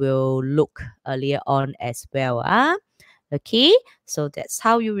ladies will look earlier on as well. Okay, so that's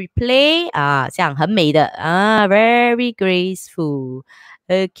how you replay. 这样很美的 very graceful.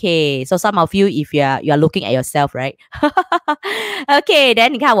 Okay, so some of you, if you are looking at yourself, right? Okay,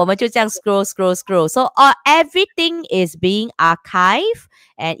 then 你看我们就这样 scroll. So everything is being archived,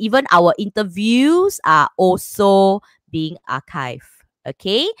 and even our interviews are also being archived.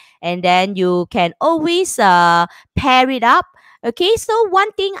 Okay, and then you can always pair it up. Okay, so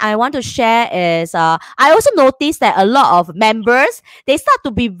one thing I want to share is I also noticed that a lot of members, they start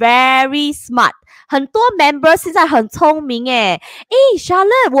to be very smart. 很多 members 现在很聪明诶。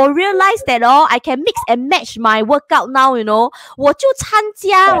Charlotte, 我 realize that I can mix and match my workout now, you know. 我就参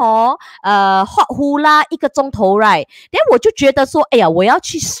加hot hula 1个钟头 right. Then 我就觉得说，我要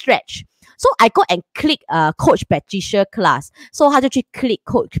去 stretch. So I go and click Coach Patricia class. So 他就去 click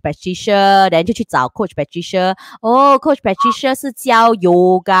Coach Patricia, then 就去找 Coach Patricia. Coach Patricia 是教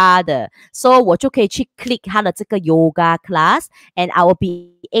yoga 的. So 我就可以去 click 他的这个 yoga class, and I will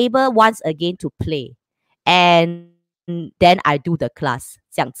be able once again to play. And then I do the class.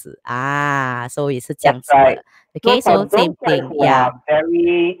 这样子so 也是这样子的。Right. Okay, so same thing. Yeah.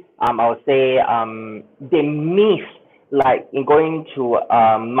 Very, I would say, they miss like in going to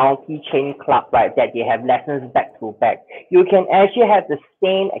a multi-chain club, right, that they have lessons back to back. You can actually have the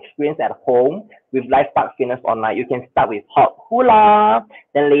same experience at home with Lifespark Fitness Online. You can start with hot hula,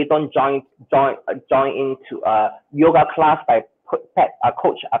 then later on join into a yoga class by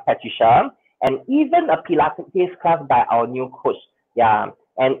Coach Patricia, and even a Pilates class by our new coach. Yeah,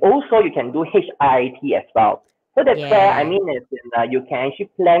 and also you can do HIIT as well. So that's where I mean you can actually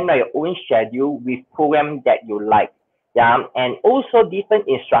plan your own schedule with programs that you like. Yeah, and also different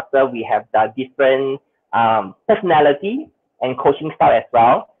instructor, we have the different personality and coaching style as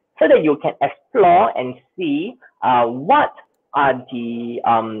well, so that you can explore and see what are the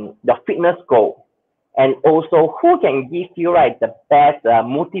fitness goal, and also who can give you the best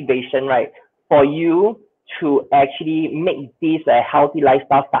motivation for you to actually make this healthy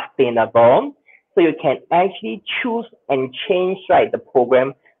lifestyle sustainable. So you can actually choose and change the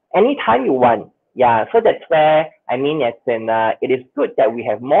program anytime you want. Yeah, so that's where I mean it is good that we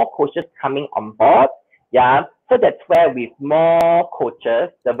have more coaches coming on board. Yeah, so that's where with more coaches,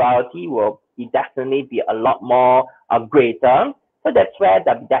 the variety will definitely be a lot more greater. So that's where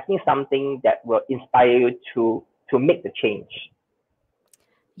that's definitely something that will inspire you to make the change.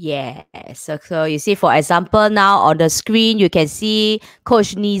 Yeah, so you see, for example, now on the screen, you can see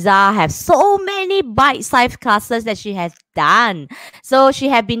Coach Niza have so many bite-sized classes that she has done. So she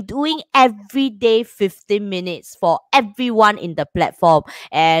have been doing every day 15 minutes for everyone in the platform.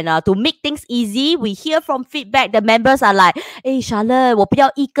 And to make things easy, we hear from feedback, the members are like, Charlotte, 我不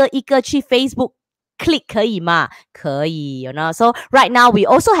要一个一个去 Facebook click 可以吗？可以 you know. So right now we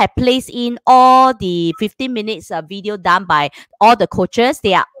also have placed in all the 15 minutes video done by all the coaches.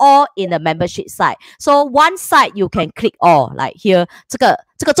 They are all in the membership site. So one side you can click all, like here 这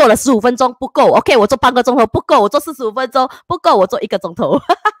个做了15分钟不够 OK 我做半个钟头不够我做45分钟不够我做1个钟头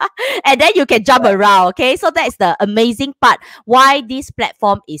and then you can jump around. Okay, so that's the amazing part. Why this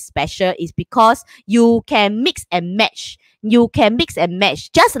platform is special is because you can mix and match. You can mix and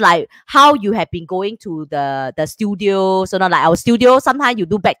match, just like how you have been going to the studio. So not like our studio, sometimes you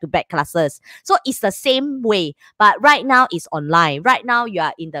do back-to-back classes. So it's the same way. But right now it's online. Right now you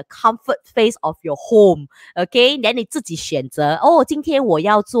are in the comfort phase of your home. Okay, then 你自己选择今天我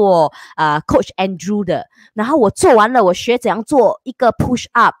要做Coach Andrew 的，然后我做完了，我学怎样做一个 push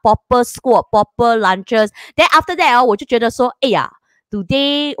up, proper squat, proper lunges. Then after that 我就觉得说，哎呀。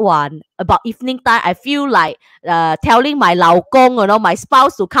today one about evening time, I feel like telling my 老公 my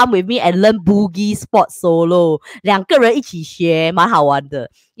spouse to come with me and learn boogie sport solo. 两个人一起学，蛮好玩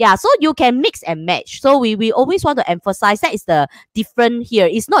的。Yeah, so you can mix and match. So we always want to emphasize that is the different here.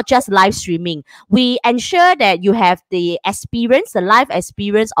 It's not just live streaming. We ensure that you have the experience, the live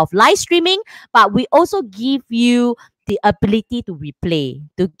experience of live streaming, but we also give you the ability to replay,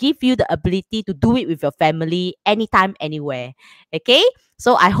 to give you the ability to do it with your family anytime, anywhere. Okay,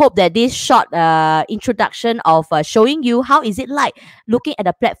 so I hope that this short introduction of showing you how is it like looking at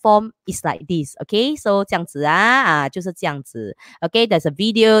the platform is like this. Okay, so 这样子啊，就是这样子。Okay, there's a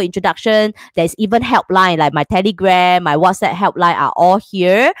video introduction. There's even helpline like my Telegram, my WhatsApp helpline are all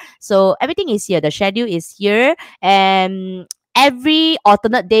here. So everything is here. The schedule is here, and every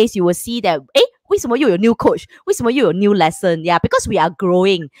alternate days you will see that 为什么又有 new coach？ 为什么又有 new lesson？ Yeah, because we are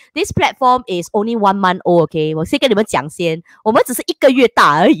growing. This platform is only 1 month old. Okay, 我先跟你们讲先，我们只是1个月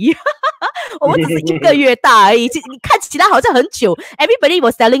大而已。我们只是1个月大而已，你看起来好像很久。Everybody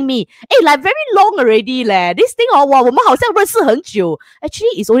was telling me, like very long already 咧。This thing 哇，我们好像认识很久。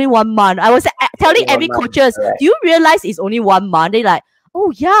Actually, it's only 1 month. I was telling every coaches, do you realize it's only 1 month? They like,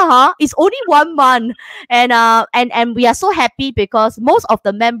 oh yeah, it's only 1 month, and we are so happy because most of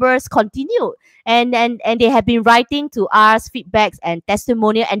the members continued and they have been writing to us feedbacks and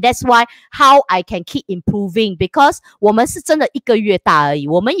testimonial, and that's why how I can keep improving because 我们是真的1个月大而已，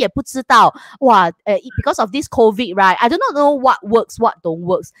我们也不知道哇because of this COVID, right? I do not know what works, what don't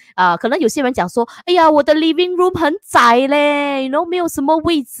works. 可能有些人讲说，哎呀，我的 living room 很窄嘞没有什么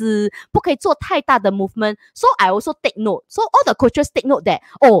位置，不可以做太大的 movement. So I also take note. So all the coaches take note that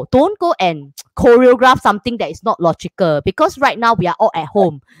don't go and choreograph something that is not logical because right now we are all at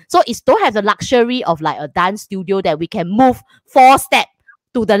home. So it's don't have the luxury of like a dance studio that we can move 4 steps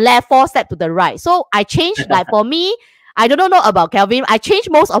to the left, 4 steps to the right. So I changed like for me, I don't know about Kelvin. I changed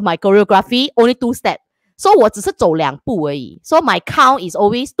most of my choreography only 2 steps. So 我只是走2步而已. So my count is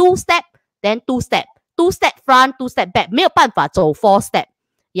always 2 step, then 2 step, 2 step front, 2 step back. 没有办法走 4 step.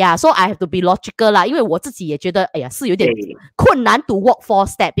 Yeah, so I have to be logical 啦，因为我自己也觉得，哎呀，是有点困难 to walk 4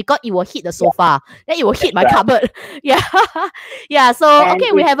 step because it will hit the sofa, then it will hit my cupboard. Yeah, yeah. So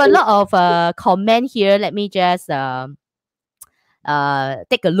okay, we have a lot of comment here. Let me just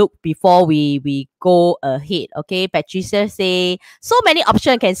take a look before we go ahead. Okay, Patricia say so many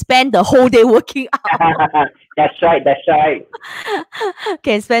options can spend the whole day working out. That's right.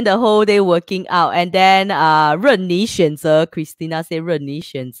 Can spend the whole day working out, and then 任你选择 Christina say 任你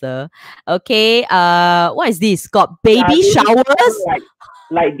选择 Okay, what is this? Got baby showers?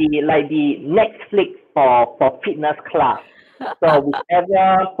 Like the Netflix for fitness class. So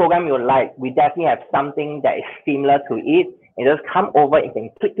whichever program you like, we definitely have something that is similar to it. You just come over, you can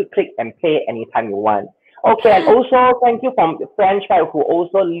click and play anytime you want. Okay, and also thank you from friends, right, who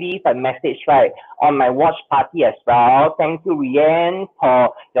also leave a message, right, on my watch party as well. Thank you, Rian,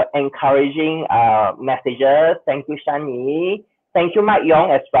 for your encouraging messages. Thank you, Shani. Thank you, Mike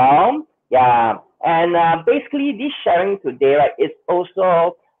Yong as well. Yeah, and basically this sharing today, right, is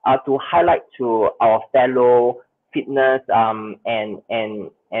also to highlight to our fellow fitness and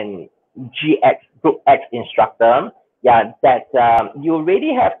GX Group X instructor, yeah, that you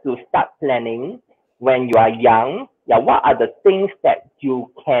really have to start planning when you are young. Yeah, what are the things that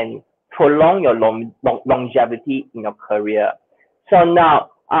you can prolong your longevity in your career? So now,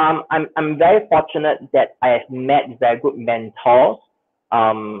 I'm very fortunate that I have met very good mentors.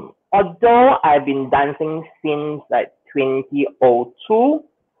 Although I've been dancing since like 2002,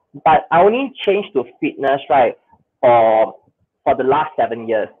 but I only changed to fitness, right, for the last 7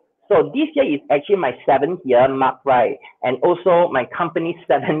 years. So this year is actually my 7th year mark, right? And also my company's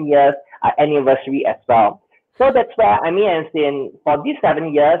 7 years anniversary as well. So that's why, I mean, as in, for these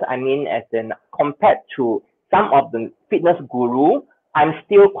 7 years, I mean, as in, compared to some of the fitness guru, I'm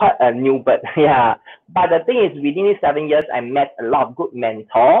still quite a new bird, yeah. But the thing is, within these 7 years, I met a lot of good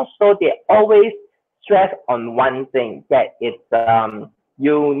mentors. So they always stress on one thing, that it's,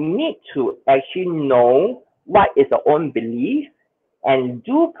 you need to actually know what is your own belief and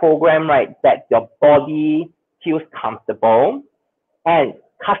do program, right, that your body feels comfortable and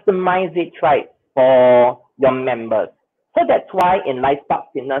customize it, right, for your members. So that's why in Lifespark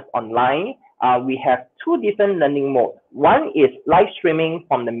Fitness Online, we have 2 different learning modes. One is live streaming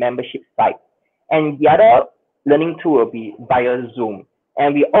from the membership site, and the other learning tool will be via Zoom.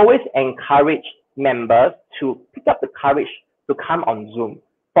 And we always encourage members to pick up the courage to come on Zoom.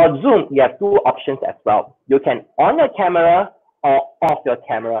 For Zoom, you have 2 options as well. You can on your camera or off your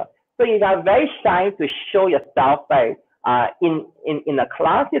camera. So if you are very shy to show yourself, right, in a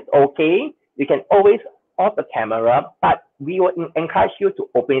class, it's okay. You can always off the camera, but we will encourage you to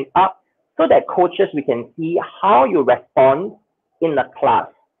open it up so that coaches, we can see how you respond in the class.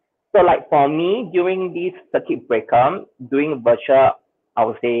 So like for me, during this circuit breaker, doing virtual, I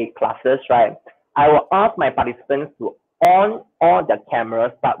would say classes, right? I will ask my participants to on all the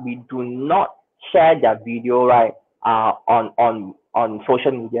cameras, but we do not share their video, right? On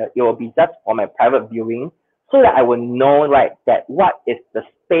social media. It will be just for my private viewing, so that I will know, right, that what is the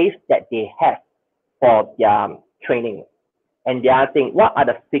space that they have for their training. And the other thing, what are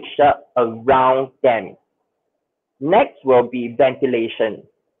the fixtures around them? Next will be ventilation.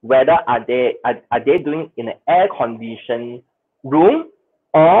 Whether are they doing in an air conditioned room,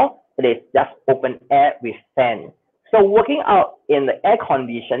 or it is just open air with fan. So working out in the air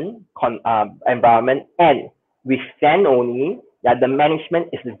conditioned environment and with fan only, yeah, the management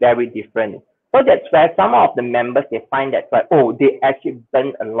is very different. So that's where some of the members, they find that, like, oh, they actually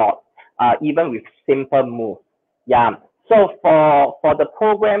burn a lot, even with simple moves. Yeah. So for the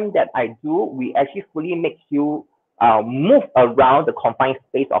program that I do, we actually fully make you move around the confined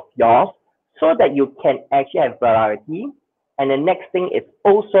space of yours, so that you can actually have variety. And the next thing is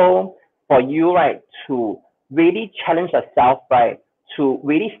also for you, right, to really challenge yourself, right, to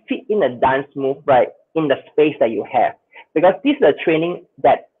really fit in a dance move, right, in the space that you have. Because this is a training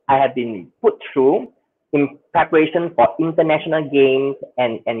that I have been put through in preparation for international games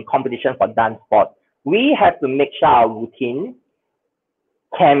and competition for dance sport. We have to make sure our routine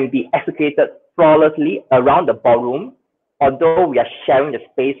can be executed flawlessly around the ballroom, although we are sharing the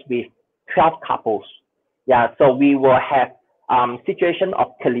space with 12 couples. Yeah, so we will have situation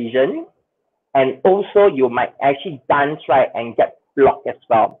of collision, and also you might actually dance, right, and get blocked as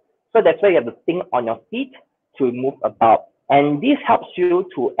well. So that's why you have to think on your feet to move about. And this helps you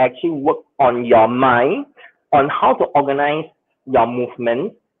to actually work on your mind, on how to organize your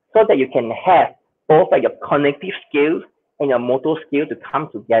movement, so that you can have both like your cognitive skills and your motor skill to come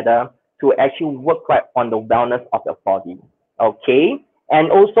together to actually work right on the wellness of your body. Okay.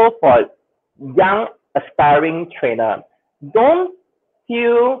 And also for young aspiring trainer, don't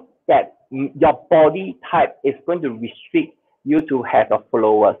feel that your body type is going to restrict you to have a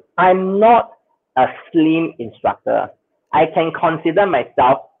followers. I'm not a slim instructor. I can consider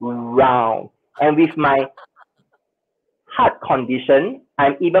myself round. And with my heart condition,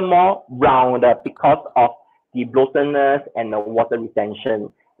 I'm even more rounded because of the bloatedness and the water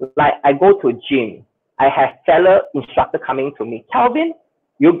retention. Like I go to gym, I have fellow instructor coming to me, Kelvin,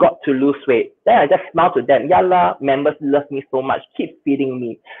 you got to lose weight. Then I just smile to them. Yalla, members love me so much, keep feeding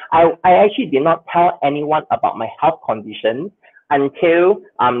me. I actually did not tell anyone about my health condition until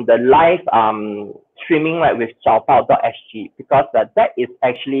the live streaming, right, with xiaobao.sg, because that is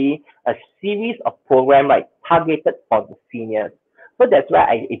actually a series of program, right, targeted for the seniors. So that's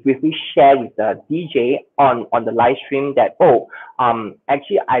why I briefly share with the DJ on the live stream that, oh,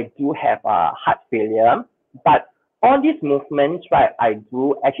 actually I do have a heart failure, but all these movements, right, I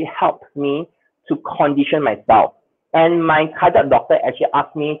do actually help me to condition myself. And my cardiac doctor actually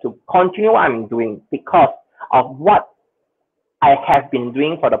asked me to continue what I'm doing because of what I have been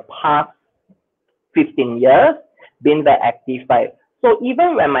doing for the past 15 years, been very active, right? So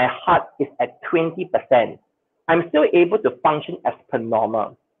even when my heart is at 20%, I'm still able to function as per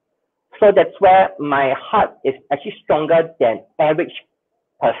normal. So that's where my heart is actually stronger than average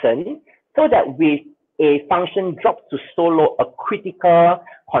person, so that with a function drops to so low, a critical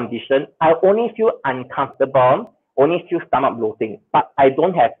condition, I only feel uncomfortable, only feel stomach bloating, but I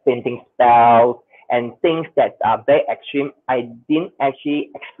don't have fainting spells and things that are very extreme. I didn't actually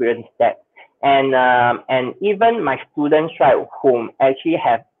experience that. And even my students, right, whom actually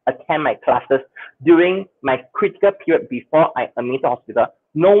have attend my classes during my critical period before I admitted to hospital,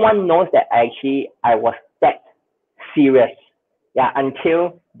 no one knows that I was that serious. Yeah,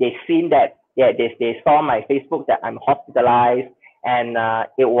 until they seen that, yeah, they saw my Facebook that I'm hospitalized, and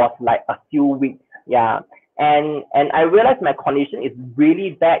it was like a few weeks. Yeah, and I realized my condition is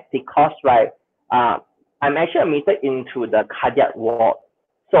really bad because, right, I'm actually admitted into the cardiac ward.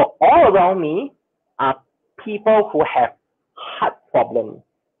 So all around me are people who have heart problems.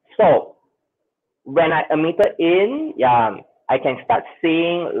 So when I admitted in, yeah, I can start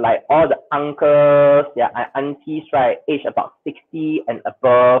seeing like all the uncles, yeah, aunties, right, age about 60 and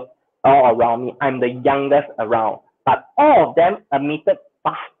above, all around me. I'm the youngest around, but all of them admitted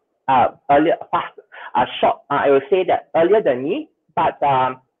fast, short. I will say that earlier than me, but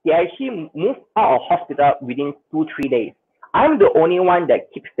they actually moved out of hospital within 2 3 days. I'm the only one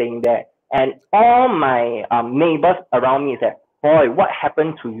that keeps staying there, and all my neighbors around me said, "Boy, what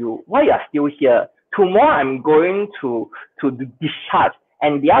happened to you? Why you are still here? Tomorrow I'm going to discharge,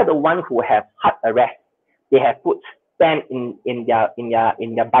 and they are the one who have heart arrest." they have put stent in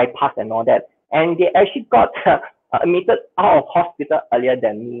their bypass and all that, and they actually got admitted out of hospital earlier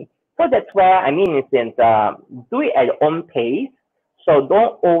than me. So that's where I mean, since do it at your own pace. So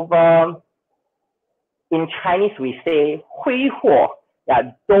don't over. In Chinese we say 挥霍.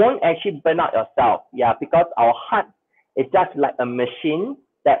 Yeah, don't actually burn out yourself. Yeah, because our heart is just like a machine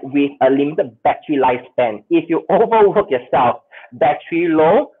that with a limited battery lifespan. If you overwork yourself, battery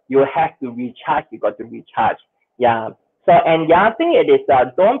low, you have to recharge. You got to recharge. Yeah. So and the other thing it is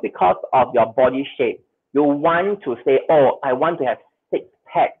don't because of your body shape, you want to say, oh, I want to have six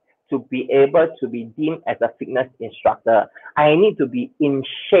pack to be able to be deemed as a fitness instructor. I need to be in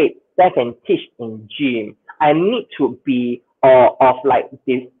shape that can teach in gym. I need to be of like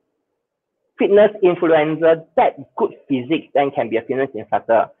this fitness influencer that good physique then can be a fitness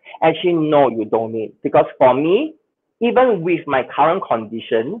instructor. Actually, no, you don't need. Because for me, even with my current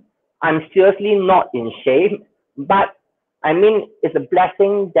condition, I'm seriously not in shape. But I mean, it's a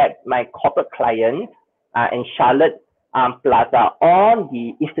blessing that my corporate clients in Charlotte Plaza, all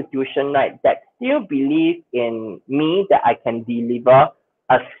the institution, right, that still believe in me that I can deliver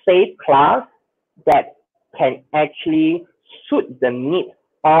a safe class that can actually suit the needs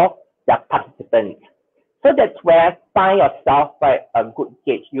of the participants. So that's where find yourself by a good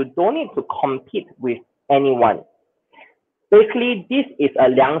gauge. You don't need to compete with anyone. Basically, this is a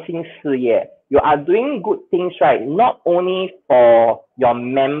良心事业. You are doing good things, right? Not only for your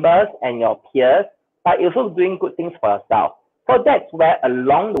members and your peers, but you're also doing good things for yourself. So that's where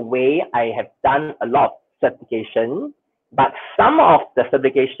along the way, I have done a lot of certification, but some of the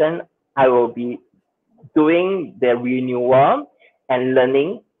certification I will be doing the renewal and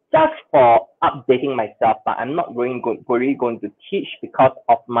learning just for updating myself, but I'm not really going to teach because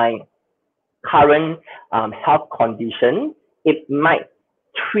of my current health condition. It might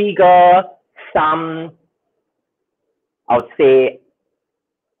trigger some, I would say,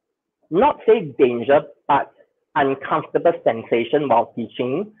 not say danger, but uncomfortable sensation while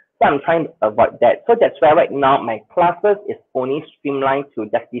teaching. So I'm trying to avoid that. So that's why right now my classes is only streamlined to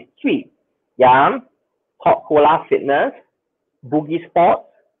just these three. Yeah, Coca-Cola Fitness, Boogie Sports,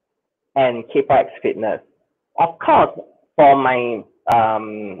 and K4X Fitness. Of course, for my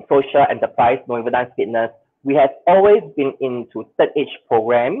social enterprise, November Dance Fitness, we have always been into third age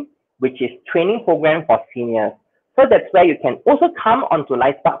program, which is training program for seniors. So that's where you can also come onto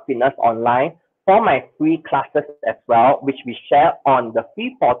Lifespark Fitness online for my free classes as well, which we share on the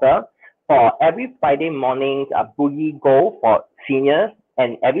free portal for every Friday morning, Boogie Go for seniors,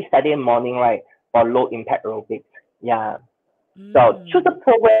 and every Saturday morning, right, for low impact aerobics. Yeah. So choose a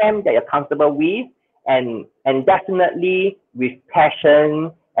program that you're comfortable with, and definitely with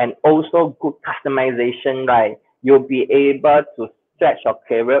passion and also good customization, right? You'll be able to stretch your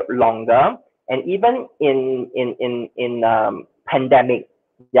career longer. And even in pandemic,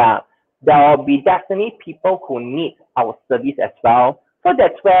 yeah, there will be definitely people who need our service as well. So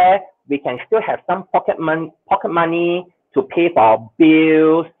that's where we can still have some pocket money to pay for our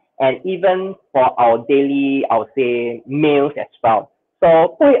bills and even for our daily, I would say, meals as well. So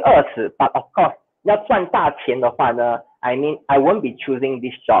不会饿死, but of course, 要赚大钱的话呢, I mean, I won't be choosing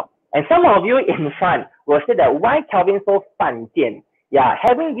this job. And some of you in front will say that why Kelvin so 犯贱? Yeah,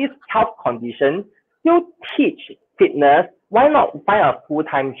 having this health condition, still teach fitness, why not find a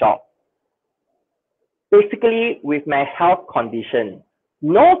full-time job? Basically, with my health condition,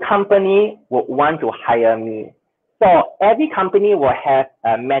 no company would want to hire me. So every company will have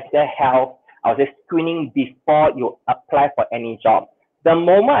a medical health, I would say, screening before you apply for any job. The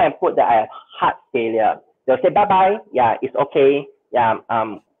moment I put that I have heart failure, they'll say, bye-bye, yeah, it's okay. Yeah,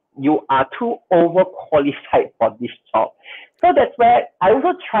 you are too overqualified for this job. So that's where I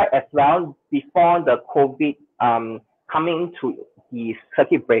also tried as well before the COVID coming to the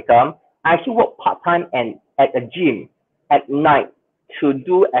circuit breaker. I actually work part-time and at a gym at night to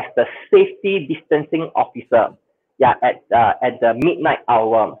do as the safety distancing officer. Yeah, at the midnight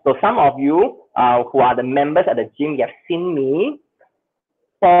hour. So some of you who are the members at the gym, you have seen me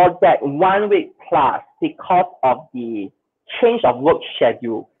for that 1 week plus because of the change of work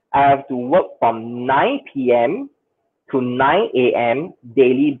schedule. I have to work from 9 p.m. to 9 a.m.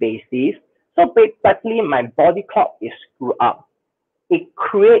 daily basis. So basically, my body clock is screwed up. It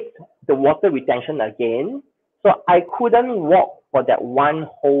creates the water retention again. So I couldn't walk for that one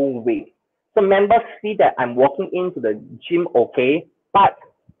whole week. So members see that I'm walking into the gym okay, but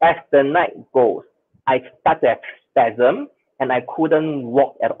as the night goes, I start to have spasm and I couldn't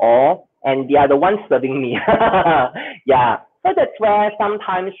walk at all. And they are the ones serving me. Yeah. So that's where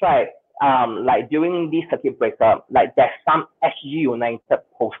sometimes, right, like during this circuit breaker, like there's some SG United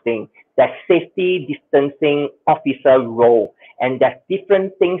posting that safety distancing officer role, and there's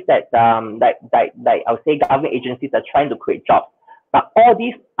different things that like I would say government agencies are trying to create jobs. But all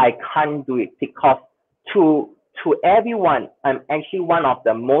this I can't do it because to to everyone, I'm actually one of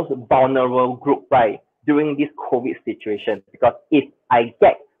the most vulnerable group, right, during this COVID situation. Because if I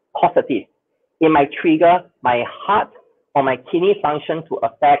get positive, it might trigger my heart or my kidney function to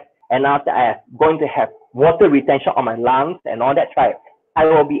affect, and after I am going to have water retention on my lungs and all that, right, I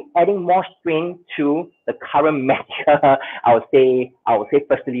will be adding more strain to the current medical, I would say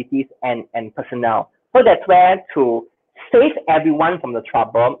facilities and personnel. So that's where to save everyone from the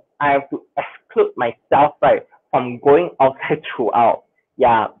trouble, I have to exclude myself, right, from going outside throughout.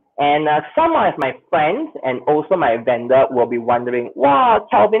 Yeah. And some of my friends and also my vendor will be wondering, wow,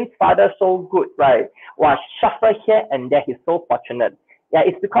 Calvin's father so good, right? Wow, shuffle here and there, he's so fortunate. Yeah,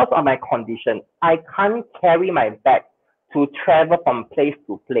 it's because of my condition. I can't carry my bag to travel from place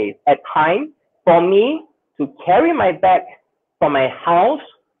to place. At times, for me to carry my bag from my house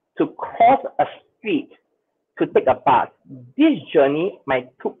to cross a street to take a bus, this journey might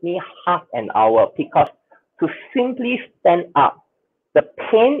took me half an hour because to simply stand up, the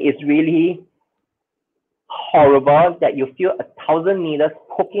pain is really horrible that you feel 1,000 needles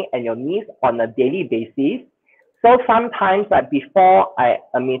poking at your knees on a daily basis. So sometimes, like before I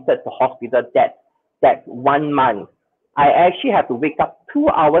admitted to hospital, that 1 month, I actually have to wake up 2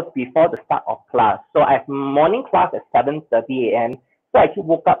 hours before the start of class. So I have morning class at 7:30 a.m. So I actually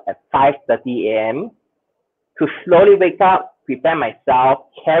woke up at 5:30 a.m. to slowly wake up, prepare myself,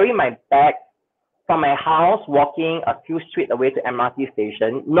 carry my bag from my house, walking a few streets away to MRT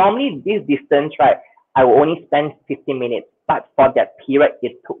station. Normally, this distance, right, I will only spend 15 minutes. But for that period,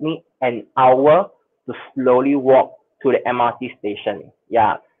 it took me an hour to slowly walk to the MRT station.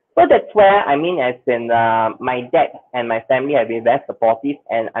 Yeah. So that's where, I mean, as in my dad and my family have been very supportive,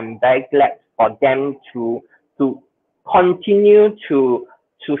 and I'm very glad for them to continue to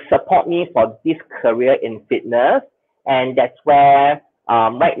support me for this career in fitness. And that's where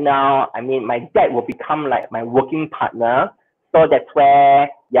right now, I mean, my dad will become like my working partner. So that's where,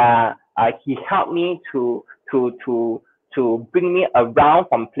 yeah, he helped me to bring me around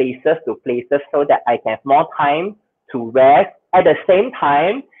from places to places so that I can have more time to rest. At the same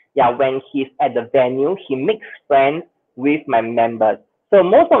time, yeah, when he's at the venue, he makes friends with my members. So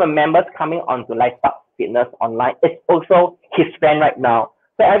most of the members coming onto Lifestyle Fitness online is also his friend right now.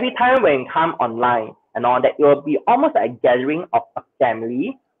 So every time when you come online and all that, it will be almost like a gathering of a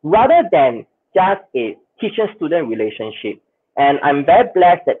family rather than just a teacher-student relationship. And I'm very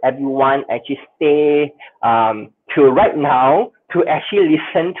blessed that everyone actually stay to right now to actually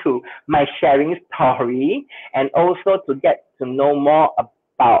listen to my sharing story and also to get to know more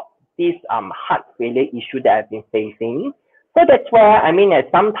about this heart failure issue that I've been facing. So that's where I mean,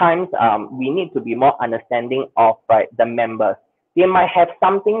 sometimes we need to be more understanding of right the members. They might have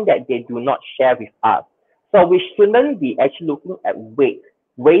something that they do not share with us. So we shouldn't be actually looking at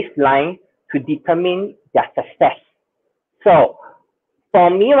waistline to determine their success. So for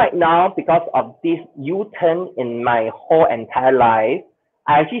me right now, because of this U-turn in my whole entire life,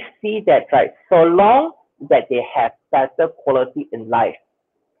 I actually see that right, so long that they have better quality in life,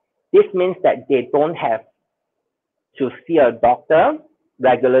 this means that they don't have to see a doctor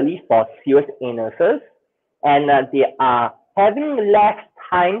regularly for serious illnesses, and they are having less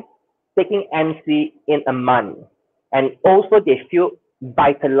time taking MC in a month, and also they feel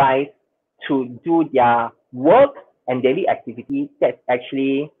vitalized to do their work and daily activity. That's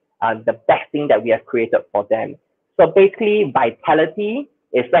actually the best thing that we have created for them. So basically, vitality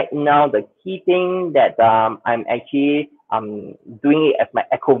is right now the key thing that I'm actually doing it as my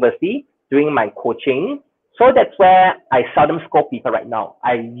advocacy, doing my coaching. So that's where I seldom scold people right now.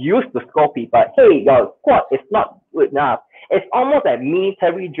 I used to scold people, hey, your squat is not good enough. It's almost like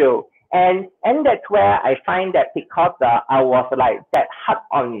military drill. And that's where I find that because I was like that hard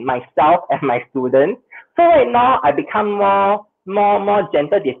on myself and my students. So right now I become more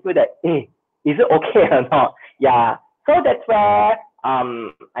gentle. They feel that, hey, is it okay or not? Yeah. So that's where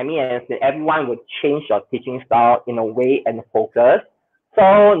I mean, as everyone would change your teaching style in a way and focus.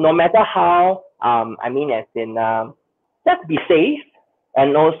 So no matter how I mean, as in just be safe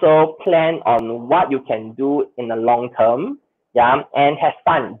and also plan on what you can do in the long term. Yeah, and have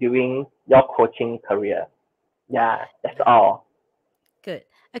fun during your coaching career. Yeah, that's all. Good.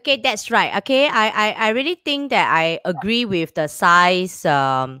 Okay, that's right. Okay, I really think that I agree with the size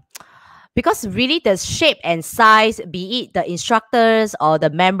because really the shape and size, be it the instructors or the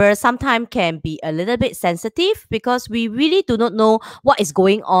members, sometimes can be a little bit sensitive because we really do not know what is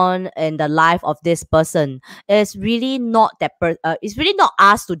going on in the life of this person. It's really not it's really not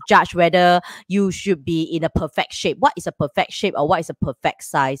us to judge whether you should be in a perfect shape. What is a perfect shape or what is a perfect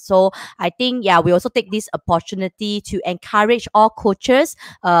size? So I think yeah, we also take this opportunity to encourage all coaches,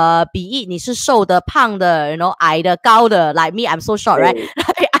 be it 你是瘦的、胖的矮的、高的，like me, I'm so short, right?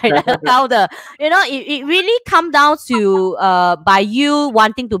 对矮的、高的it really come down to by you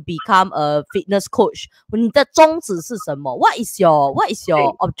wanting to become a fitness coach. 你的宗旨是什么？ What is your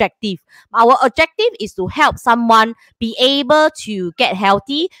对 objective? Our objective is to help someone be able to get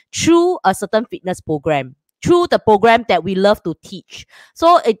healthy through a certain fitness program. Through the program that we love to teach.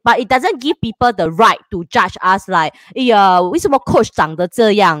 But it doesn't give people the right to judge us like, 哎呀，为什么 coach 长得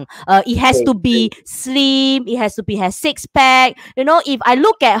这样？It has to 对 be slim, it has to be has six pack. If I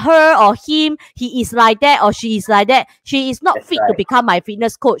look at her or him, he is like that or she is like that, she is not that's fit to right become my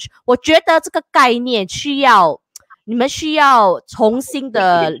fitness coach. 我觉得这个概念你们需要重新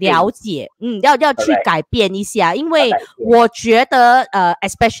的了解，要去 correct 改变一下，因为要改变我觉得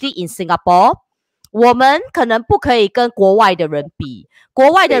especially in Singapore，我们可能不可以跟国外的人比，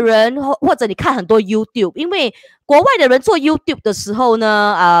国外的人或者你看很多 YouTube，因为国外的人做 YouTube 的时候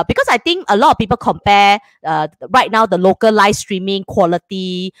呢，because I think a lot of people compare right now the local live streaming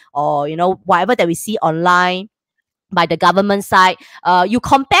quality or whatever that we see online by the government side, you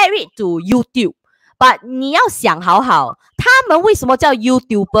compare it to YouTube. But 你要想好好，他们为什么叫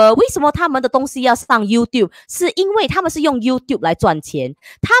YouTuber？ 为什么他们的东西要上 YouTube？ 是因为他们是用 YouTube 来赚钱。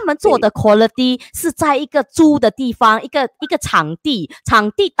他们做的 quality 是在一个租的地方，一个场地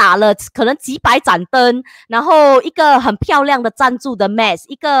打了可能几百盏灯，然后一个很漂亮的赞助的 mat，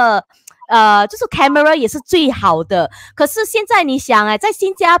 一个就是 camera 也是最好的。可是现在你想在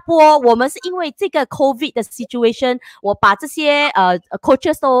新加坡，我们是因为这个 COVID 的 situation， 我把这些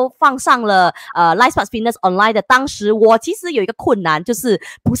coaches 都放上了Live Sports Fitness Online 的。当时我其实有一个困难，就是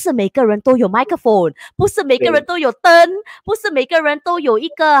不是每个人都有 microphone， 不是每个人都有灯，不是每个人都有一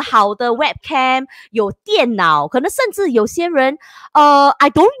个好的 webcam， 有电脑，可能甚至有些人I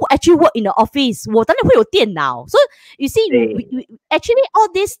don't actually work in the office， 我当然会有电脑。所以 you see actually all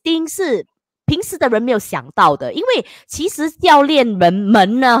these things 是平时的人没有想到的，因为其实教练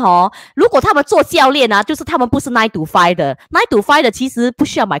们呢，如果他们做教练啊，就是他们不是9 to 5的，9 to 5的其实不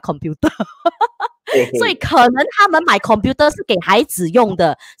需要买 computer， 所以可能他们买 computer 是给孩子用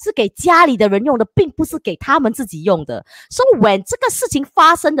的，是给家里的人用的，并不是给他们自己用的。So when 这个事情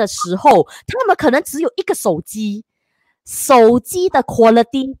发生的时候，他们可能只有一个手机。手机的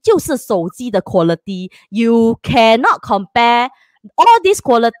quality 就是手机的 quality. You cannot compare all this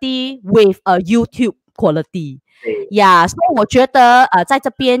quality with a YouTube quality. Yeah, so 我觉得在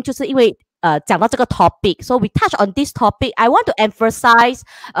这边就是因为讲到这个 topic, so we touch on this topic. I want to emphasize,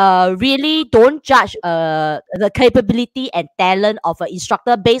 really don't judge the capability and talent of an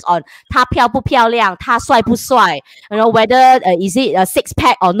instructor based on 他漂不漂亮，他帅不帅，whether is it a six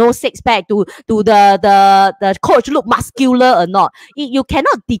pack or no six pack, do the coach look muscular or not. You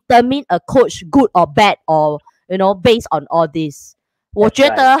cannot determine a coach good or bad or based on all this. 我觉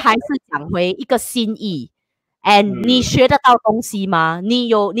得还是讲回一个心意。And 你学得到东西吗？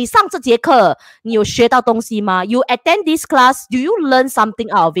你上这节课，你有学到东西吗？ You attend this class, do you learn something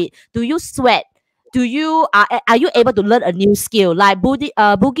out of it? Do you sweat? Are you able to learn a new skill? Like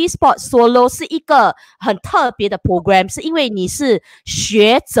Boogie Sports Solo 是一个很特别的 program， 是因为你是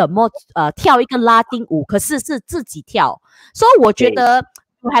学怎么跳一个拉丁舞，可是是自己跳。所以我觉得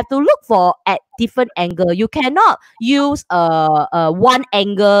you have to look for at different angle. You cannot use one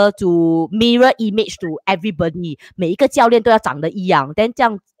angle to mirror image to everybody. 每一个教练都要长得一样，但这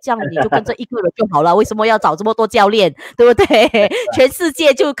样你就跟着一个人就好了。为什么要找这么多教练？对不对？全世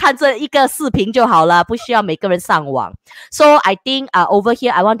界就看这一个视频就好了，不需要每个人上网。So I think over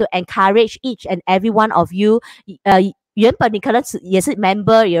here I want to encourage each and every one of you. 原本你可能也是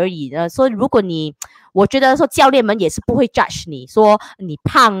member 而已所以如果我觉得说教练们也是不会 judge 你说你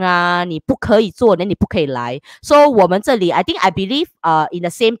胖啊，你不可以做，你不可以来。So 我们这里 I believe in the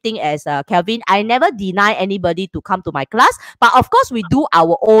same thing as Kelvin. I never deny anybody to come to my class, but of course we do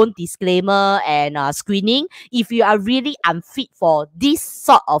our own disclaimer and screening. If you are really unfit for this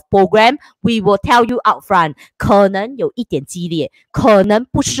sort of program, we will tell you out front. 可能有一点激烈，可能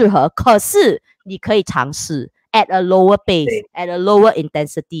不适合，可是你可以尝试。At a lower pace, at a lower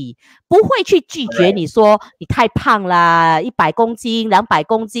intensity， 不会去拒绝你说你太胖啦，100公斤、200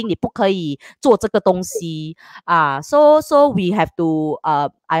公斤，你不可以做这个东西So we have to,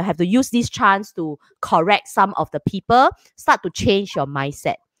 I have to use this chance to correct some of the people, start to change your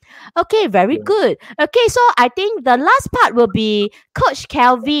mindset. Okay, very Yeah. good. Okay, so I think the last part will be Coach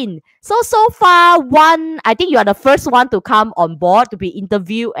Kelvin. So far, I think you are the first one to come on board to be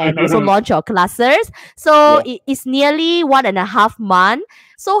interviewed and also launch your classes. So Yeah. it's nearly 1.5 months.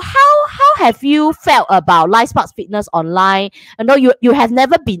 So how have you felt about Life Sparks Fitness online? I know you have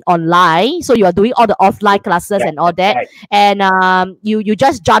never been online, so you are doing all the offline classes Yeah, and all that's that, right. and you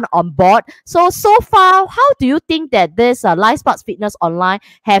just jumped on board. So far, how do you think that this Life Sparks Fitness online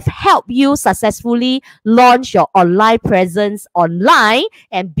have helped you successfully launch your online presence online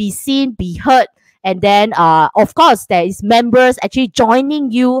and be seen, be heard? And then, of course, there is members actually joining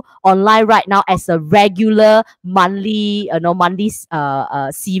you online right now as a regular monthly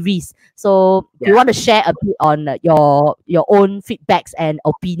series. So, do you Yeah. want to share a bit on your own feedbacks and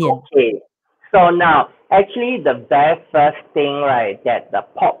opinion? Okay. So now, actually, the very first thing, right,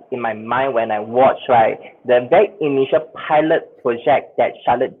 that popped in my mind when I watched, right, the very initial pilot project that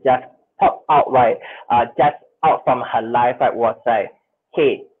Charlotte just popped out, right, just out from her life, right, was like,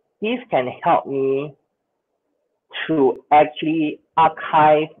 hey, this can help me to actually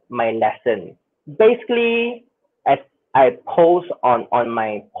archive my lesson. Basically, as I post on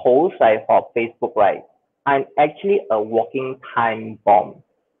my post, right, for Facebook, right, I'm actually a walking time bomb.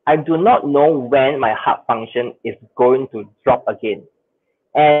 I do not know when my heart function is going to drop again.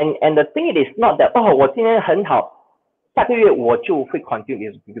 And the thing it is not that 我今天很好，下个月我就会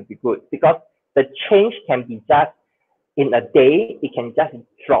continue to be good because the change can be just in a day, it can just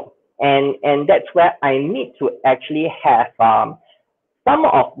drop. And that's where I need to actually have some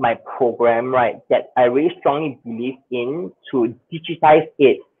of my program, right, that I really strongly believe in to digitize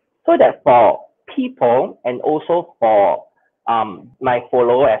it so that for people and also for my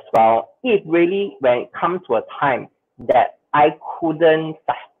follower as well, it really, when it comes to a time that I couldn't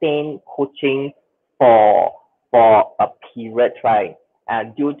sustain coaching for for a period, right,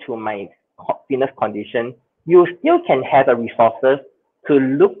 due to my fitness condition, you still can have the resources to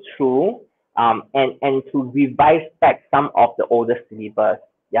look through and to revise back some of the older syllabus.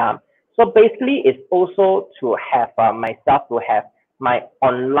 Yeah. So basically, it's also to have myself to have my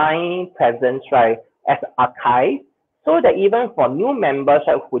online presence, right, as archive, so that even for new members,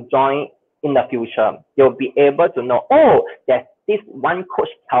 right, who join in the future, they'll be able to know, oh, there's this one coach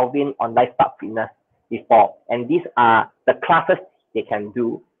Calvin on Lifestyle Fitness before, and these are the classes they can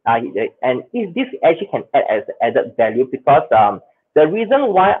do. And this actually can add as added value because the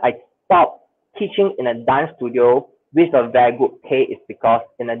reason why I stopped teaching in a dance studio with a very good pay is because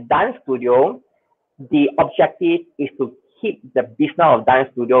in a dance studio, the objective is to keep the business of dance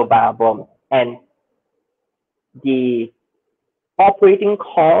studio viable, and the operating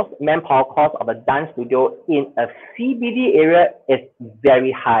cost, manpower cost of a dance studio in a CBD area is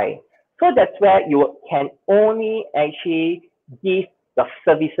very high. So that's where you can only actually give the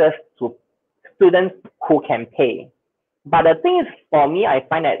services to students who can pay. But the thing is, for me, I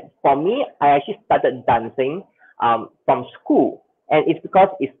find that for me, I actually started dancing from school, and it's because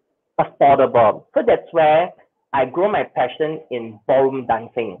it's affordable. So that's where I grow my passion in ballroom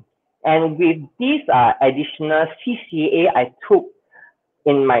dancing. And with this additional CCA I took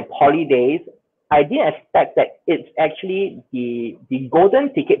in my poly days, I didn't expect that it's actually the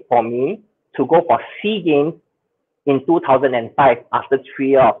golden ticket for me to go for SEA Games in 2005 after 3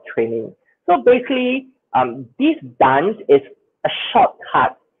 years of training. So basically, this dance is a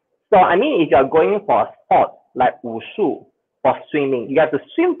shortcut. So I mean, if you're going for a sport like wushu, for swimming, you have to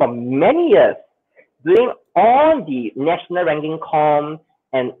swim for many years, doing all the national ranking comp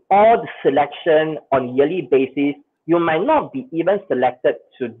and all the selection on yearly basis. You might not be even selected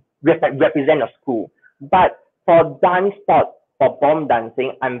to represent a school. But for dance sport, for bomb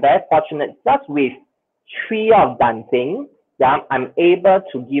dancing, I'm very fortunate just with 3 years of dancing, yeah, I'm able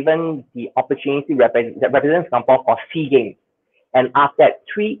to given the opportunity to represent Singapore for SEA Games. And after that,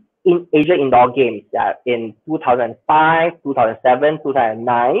 three in Asia Indoor Games in 2005, 2007,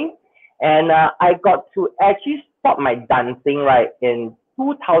 2009. And I got to actually stop my dancing right in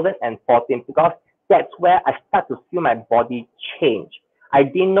 2014 because that's where I start to feel my body change. I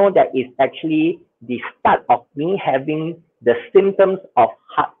didn't know that it's actually the start of me having the symptoms of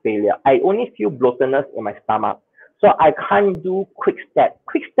heart failure. I only feel bloatedness in my stomach. So I can't do quick step.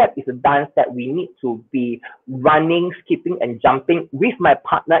 Quick step is a dance that we need to be running, skipping, and jumping with my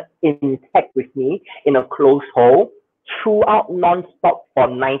partner intact with me in a closed hole throughout non-stop for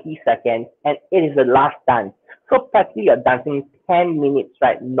 90 seconds. And it is the last dance. So practically you're dancing 10 minutes,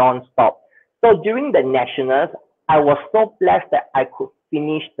 right, non-stop. So during the nationals, I was so blessed that I could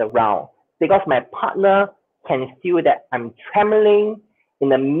finish the round because my partner can feel that I'm trembling in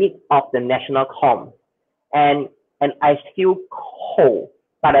the midst of the national comp. And and I feel cold.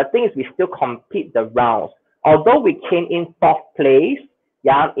 but the thing is we still compete the rounds. Although we came in fourth place,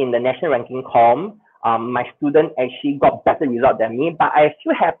 yeah, in the national ranking com, my student actually got better result than me, but I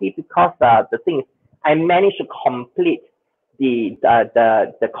feel happy because the thing is I managed to complete the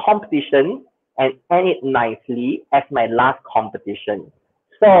competition and end it nicely as my last competition.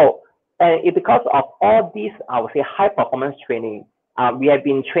 So, and it, because of all these, I would say high performance training, we have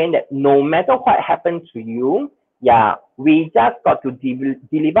been trained that no matter what happens to you, yeah, we just got to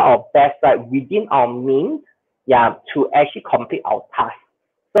deliver our best right within our means, yeah, to actually complete our task.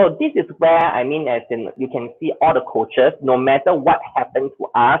 So this is where I mean, as in you can see all the coaches, no matter what happened to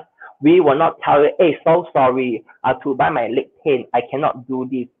us, we will not tell you, hey, so sorry, to buy my leg pain, I cannot do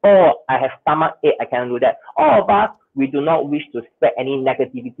this. Or I have stomach ache, I cannot do that. All of us, we do not wish to spread any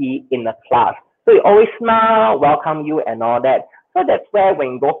negativity in the class. So we always smile, welcome you and all that. So that's where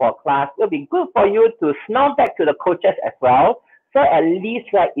when you go for a class, it'll be good for you to smile back to the coaches as well. So at least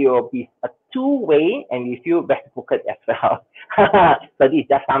right, it will be a two-way and you feel reciprocated as well. So this is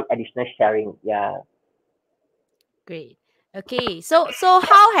just some additional sharing. Yeah. Great. Okay, so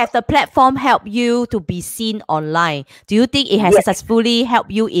how have the platform helped you to be seen online? Do you think it has Yes. successfully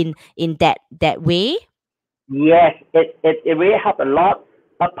helped you in that way? Yes, it really helped a lot.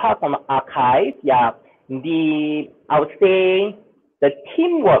 Apart from archive, yeah, I would say the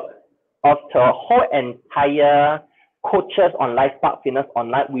teamwork of the whole entire coaches online, Spark Fitness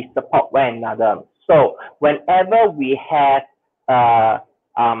online, we support one another. So whenever we have a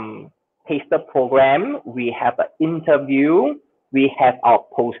taster program, we have an interview, we have our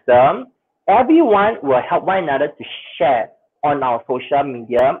poster, everyone will help one another to share on our social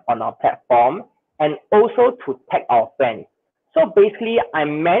media, on our platform, and also to tag our friends. So basically, I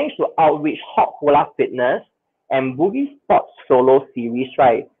managed to outreach Hot Cola Fitness and Boogie Sports Solo Series,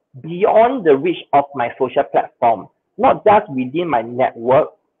 right, beyond the reach of my social platform, not just within my network,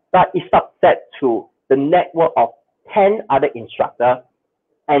 but it subset to the network of 10 other instructors,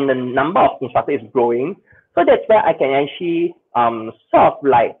 and the number of instructors is growing. So that's where I can actually sort of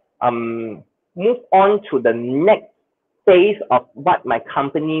like move on to the next phase of what my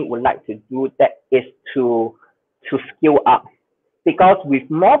company would like to do, that is to scale up. Because with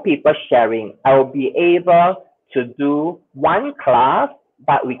more people sharing, I will be able to do one class,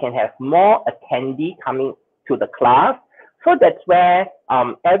 but we can have more attendee coming to the class. So that's where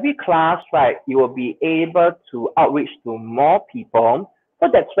every class, right, you will be able to outreach to more people. So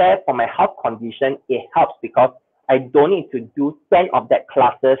that's where for my health condition, it helps because I don't need to do 10 of that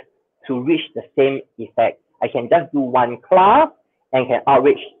classes to reach the same effect. I can just do one class and can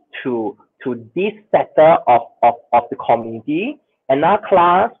outreach to this sector of the community, another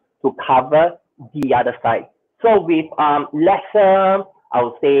class to cover the other side. So with lesser, I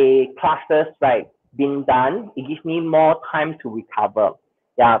would say, classes, right, being done, it gives me more time to recover.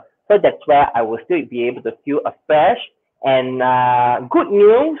 Yeah, so that's where I will still be able to feel afresh. And good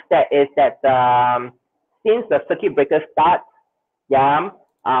news that is that since the circuit breaker starts, yeah,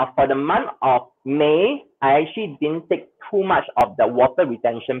 for the month of May, I actually didn't take too much of the water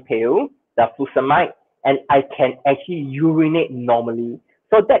retention pill, the fusamide, and I can actually urinate normally.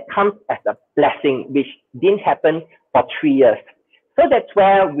 So that comes as a blessing, which didn't happen for 3 years. So that's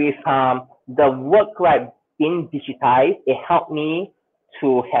where with the work right being digitized, it helped me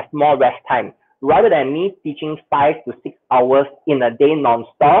to have more rest time. Rather than me teaching 5 to 6 hours in a day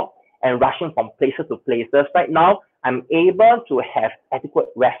non-stop and rushing from places to places, right now I'm able to have adequate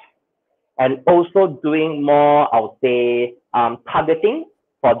rest and also doing more, I would say, targeting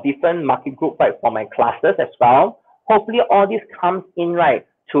for different market group, right, for my classes as well. Hopefully all this comes in, right,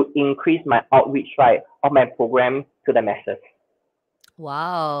 to increase my outreach, right, of my program to the masses.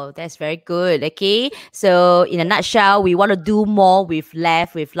 Wow, that's very good. Okay. So in a nutshell, we want to do more with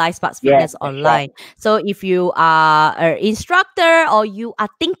less with Life Sparks Yes, Fitness that's right. online. So if you are an instructor or you are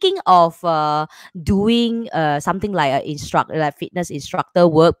thinking of doing something like a instructor, like fitness instructor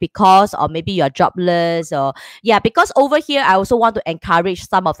work, because or maybe you're jobless, or yeah, because over here I also want to encourage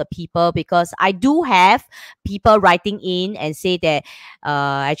some of the people, because I do have people writing in and say that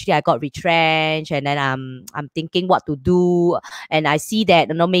actually I got retrenched, and then I'm thinking what to do, and I see that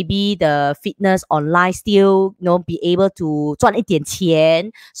maybe the fitness online still be able to 赚一点钱.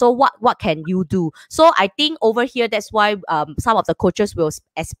 So what can you do? So I think over here that's why some of the coaches will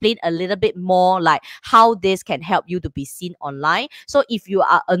explain a little bit more like how this can help you to be seen online. So if you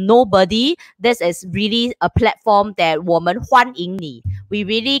are a nobody, this is really a platform that 我们欢迎你. We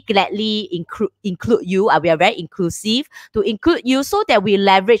really gladly include you. We are very inclusive to include you so that we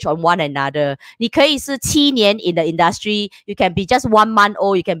leverage on one another. 你可以是7年 in the industry, you can be just 1 month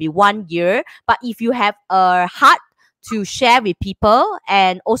old, you can be 1 year, but if you have a heart to share with people.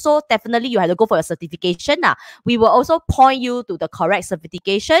 And also definitely you have to go for your certification. We will also point you to the correct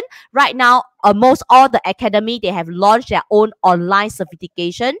certification. Right now, almost all the academy, they have launched their own online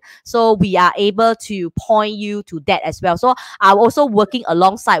certification. So we are able to point you to that as well. So I'm also working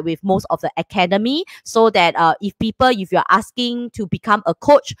alongside with most of the academy so that if you're asking to become a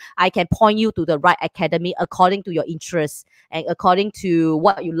coach, I can point you to the right academy according to your interests and according to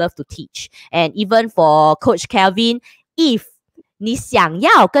what you love to teach. And even for Coach Kelvin, if 你想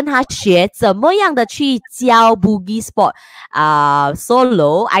要跟他学怎么样的去教 Boogie Sport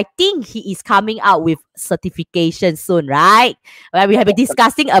solo, I think he is coming out with certification soon, right? Well, we have been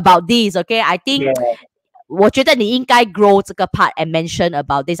discussing about this, okay? I think Yeah. 我觉得你应该 grow 这个 part and mention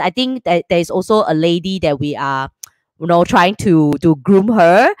about this. I think that there is also a lady that we are, trying to groom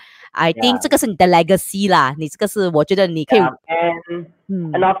her. I think Yeah. 这个是你的 legacy 啦，你这个是我觉得你可以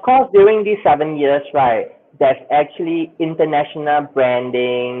And of course, during these 7 years, right, there's actually international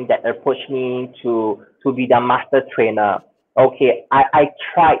branding that approached me to be the master trainer. Okay, I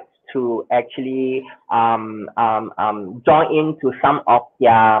tried to actually join into some of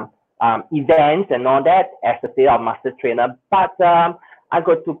their events and all that as a state of master trainer, but I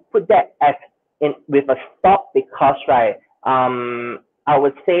got to put that as in with a stop because right, I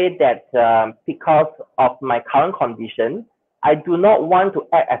would say that because of my current condition, I do not want to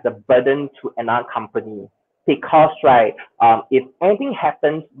act as a burden to another company because right, if anything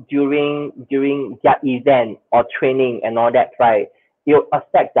happens during their event or training and all that, right, it will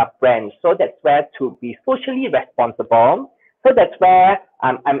affect their brand. So that's where to be socially responsible. So that's where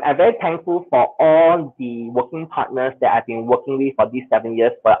I'm very thankful for all the working partners that I've been working with for these 7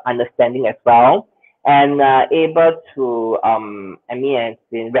 years for understanding as well and able to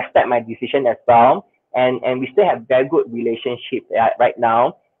respect my decision as well and we still have very good relationship right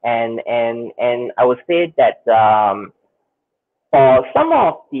now and I would say that for some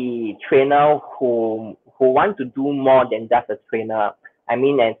of the trainer who want to do more than just a trainer, I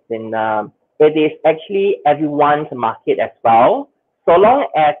mean as in it is actually everyone's market as well so long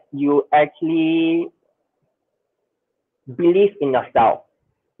as you actually believe in yourself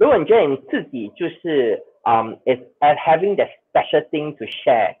如果你觉得你自己就是is as having that special thing to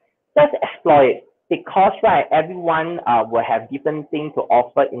share, just explore it because right, everyone will have different things to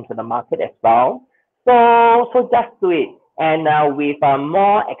offer into the market as well. So just do it, and with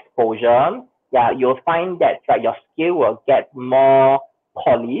more exposure, yeah, you'll find that right, your skill will get more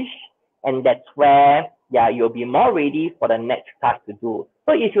polished, and that's where yeah, you'll be more ready for the next task to do.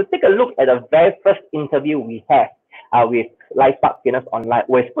 So if you take a look at the very first interview we have with Lifespark Fitness Online,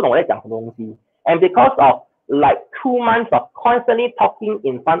 我也是不懂我在讲什么东西 and because of like 2 months of constantly talking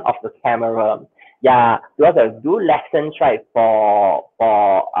in front of the camera, yeah, because I do lessons right for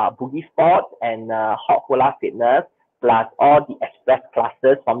Boogie Sport and Hot Hula Fitness plus all the express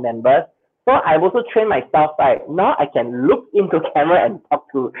classes for members. So I also trained myself right. Now I can look into camera and talk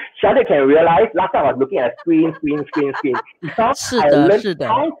to. Charlotte can realize last time I was looking at a screen. Because I learned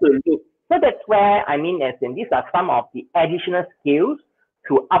how to look. So that's where I mean, as in these are some of the additional skills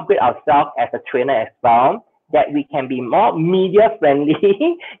to upgrade ourselves as a trainer as well. That we can be more media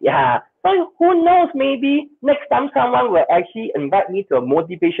friendly. Yeah. So who knows? Maybe next time someone will actually invite me to a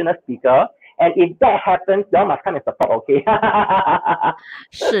motivational speaker. And if that happens, you must come and support, okay?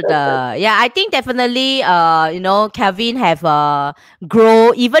 是的 yeah, I think definitely Kelvin have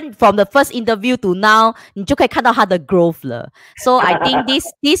grow even from the first interview to now 你就可以看到他的 growth 了 so I think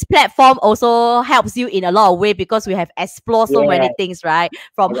this platform also helps you in a lot of way because we have explored so many things, right?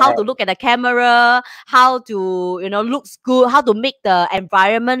 From how to look at the camera, how to looks good, how to make the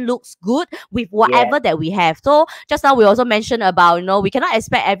environment looks good with whatever that we have. So just now we also mentioned about we cannot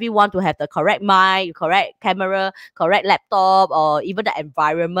expect everyone to have the correct mic, correct camera, correct laptop, or even the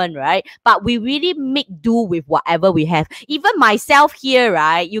environment, right? But we really make do with whatever we have. Even myself here,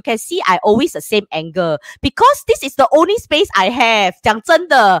 right? You can see I always the same angle because this is the only space I have. 讲真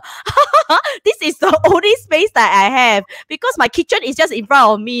的 this is the only space that I have because my kitchen is just in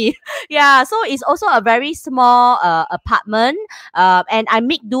front of me. Yeah, so it's also a very small apartment, and I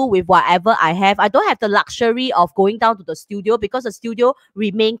make do with whatever I have. I don't have the luxury of going down to the studio because the studio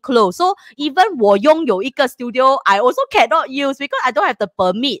remain closed. So even 我拥有一个 studio, I also cannot use because I don't have the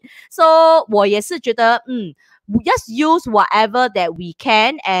permit. So 我也是觉得we just use whatever that we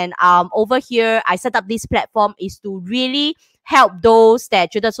can, and over here I set up this platform is to really help those that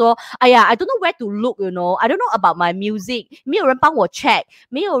觉得说，哎呀 I don't know where to look, I don't know about my music， 没有人帮我 check，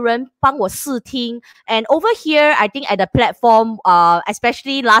 没有人帮我试听。And over here, I think at the platform,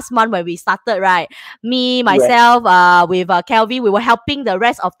 especially last month when we started, right? Me, Yes, myself, with Kelvin, we were helping the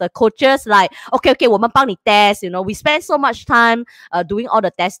rest of the coaches. Like, okay, 我们帮你 test. We spend so much time doing all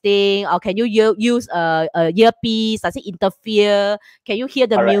the testing. Or can you use a earpiece? Does it interfere? Can you hear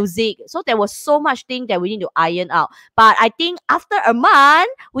the correct. music? So there was so much thing that we need to iron out. But I think after a month,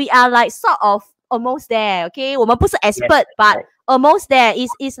 we are like sort of almost there. Okay, 我们不是 Yes, expert, that's but right. almost there.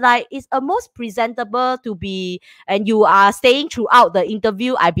 Is like it's almost presentable to be, and you are staying throughout the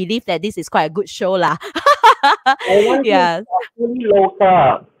interview. I believe that this is quite a good show lah. And one thing Yeah. fully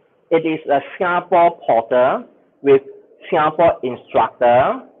local, it is a Singapore portal with Singapore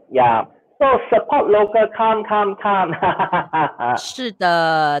instructor. Yeah. So support local, come, come, come. 是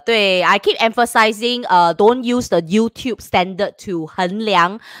的，对，I keep emphasizing, don't use the YouTube standard to 衡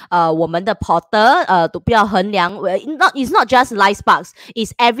量，我们的 portal，都不要衡量，it's not just Livesparks,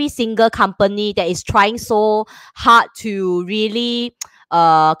 it's every single company that is trying so hard to really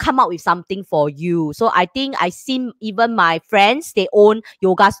come up with something for you. So I think I seen even my friends, they own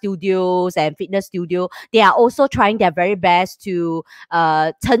yoga studios and fitness studio. They are also trying their very best to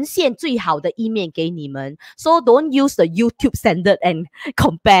呈现最好的一面给你们。So don't use the YouTube standard and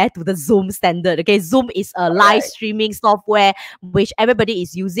compare to the Zoom standard. Okay, Zoom is a live Right. streaming software which everybody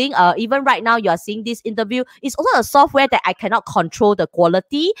is using. Even right now you are seeing this interview. It's also a software that I cannot control the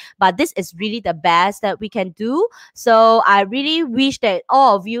quality, but this is really the best that we can do. So I really wish that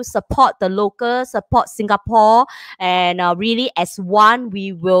all of you support the local, support Singapore, and really as one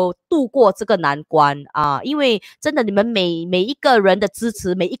we will 度过这个难关啊！因为真的你们每一个人的支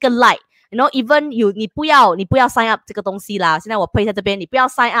持，每一个 like。even you 你不要 sign up 这个东西啦。现在我配在这边，你不要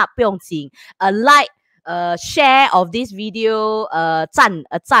sign up 不用紧。like share of this video, 赞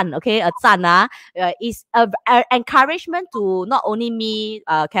，OK， 赞啊，is a encouragement to not only me,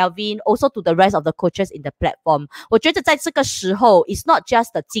 Kelvin, also to the rest of the coaches in the platform. 我觉得在这个时候 it's not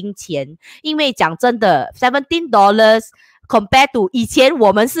just the 金钱，因为讲真的，$17 compared to 以前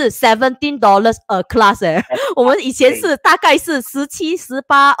我们是$17 a class 我们以前是大概是17、18、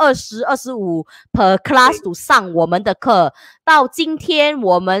20、25 per class to 上我们的课，到今天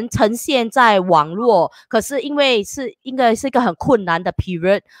我们呈现在网络，可是因为是应该是一个很困难的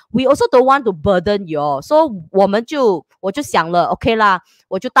period，we also don't want to burden you， 所以我就想了 ，OK 啦，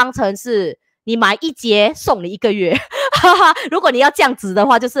我就当成是你买一节送你1个月，如果你要这样子的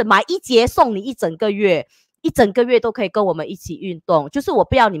话，就是买一节送你1整个月。1整个月都可以跟我们一起运动，就是我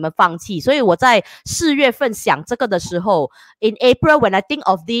不要你们放弃，所以我在4月份想这个的时候 ，in April when I think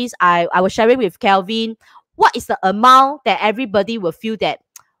of this, I was sharing with Kelvin what is the amount that everybody will feel that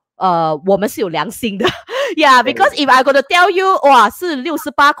我们是有良心的，yeah, because if I gonna tell you， 哇，是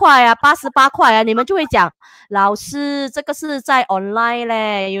68块啊，88块啊，你们就会讲，老师这个是在 online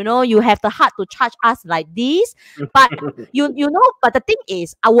嘞，you know you have the heart to charge us like this, but you know, but the thing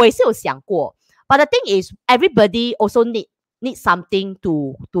is， 我也是有想过。But the thing is, everybody also need something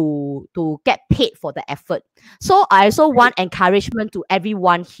to get paid for the effort. So I also want encouragement to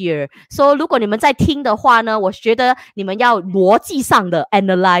everyone here. So 如果你们在听的话呢，我觉得你们要逻辑上的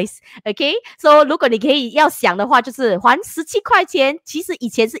analyze, okay? So 如果你可以要想的话，就是还17块钱，其实以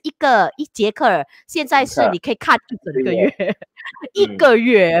前是一节课，现在是你可以看1整个月。1个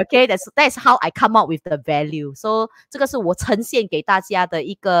月 ，OK， that's how I come up with the value. So 这个是我呈现给大家的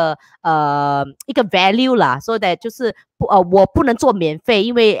一个value 啦。So that 就是我不能做免费，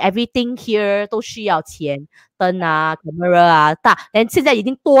因为 everything here 都需要钱，灯啊 ，camera 啊，现在已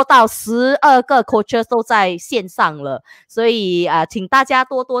经多到12个 coaches 都在线上了，所以请大家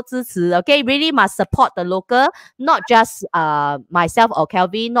多多支持 ，OK，really must support the local, not just myself or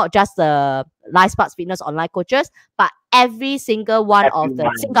Kelvin, not just the Livesparks Fitness online coaches, but every single one of the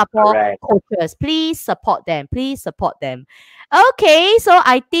Singapore coaches. Please support them. Please support them. Okay, so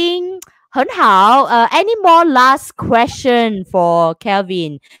I think 很好。any more last question for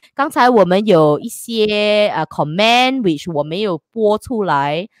Kelvin？ 刚才我们有一些comment which 我没有播出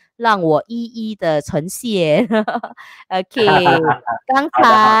来，让我一一的呈现。OK，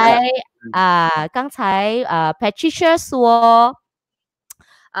 刚才Patricia 说。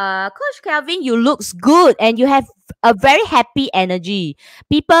Coach Kelvin, you looks good and you have a very happy energy.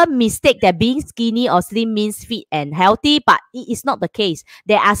 People mistake that being skinny or slim means fit and healthy, but it is not the case.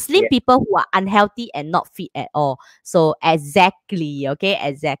 There are slim Yeah. people who are unhealthy and not fit at all. So exactly, okay,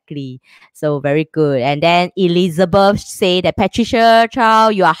 exactly. So very good. And then Elizabeth say that Patricia Chow,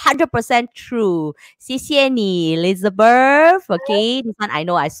 you are 100% true. 谢谢你 Elizabeth. Okay, this one I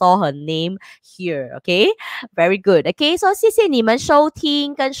know I saw her name here. Okay, very good. Okay, so 谢谢你们收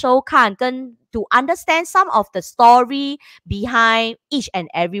听跟收看跟 to understand some of the story behind each and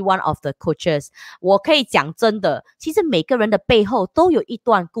every one of the coaches。我可以讲真的，其实每个人的背后都有一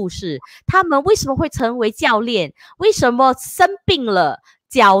段故事。他们为什么会成为教练？为什么生病了？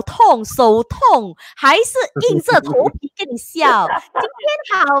脚痛、手痛，还是硬着头皮跟你笑。今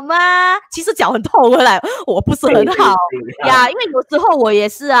天好吗？其实脚很痛了，我不是很好呀，因为有时候我也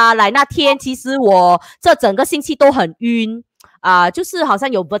是啊，来那天其实我这整个星期都很晕。就是好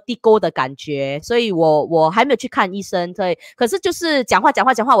像有 vertigo 的感觉，所以我还没有去看医生，对。可是就是讲话，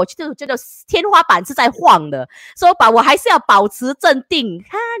我就觉得天花板是在晃的，所以我还是要保持镇定。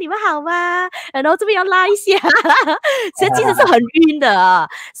你们好吗？然后这边要拉一下，其实是很晕的啊。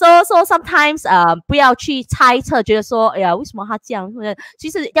So sometimes 不要去猜测，觉得说哎呀为什么他这样，其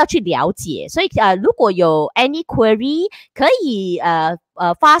实要去了解。所以如果有 any query 可以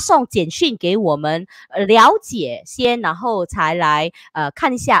发送简讯给我们，了解先，然后才来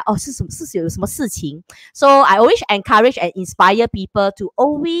看一下哦是有什么事情。So I always encourage and inspire people to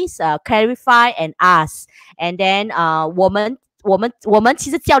always clarify and ask, and then 我们其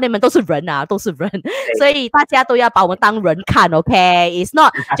实教练们都是人啊，都是人，所以大家都要把我们当人看 ，OK？It's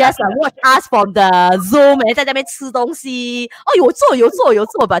not just watch us from the Zoom， 在那边吃东西。哦，有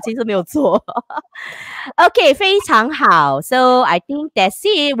做吧，其实没有做。OK， 非常好。So I think that's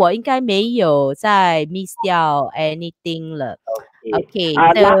it。我应该没有再 miss 掉 anything 了。Okay.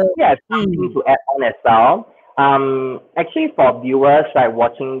 OK， Lastly, I have something to add on as well. Actually, for viewers like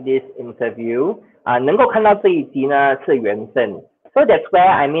watching this interview, 能够看到这一集呢是缘分。So that's where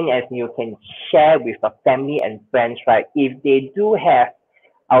I mean, as you can share with the family and friends, right? If they do have,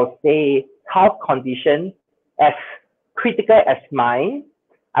 I would say, health condition as critical as mine,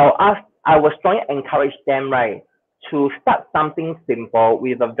 I will strongly encourage them, right, to start something simple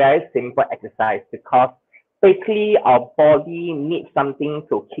with a very simple exercise because basically our body needs something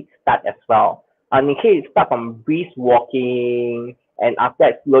to kickstart as well. 你可以 start from brisk walking and after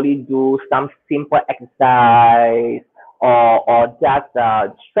that slowly do some simple exercise or just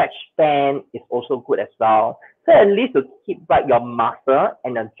stretch band is also good as well. So at least to keep right your muscle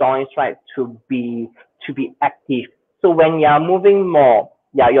and the joints right to be active. So when you're moving more,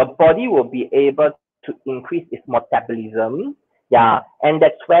 yeah, your body will be able to increase its metabolism. Yeah, and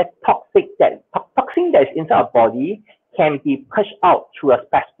that's where toxin that is inside our body can be pushed out through a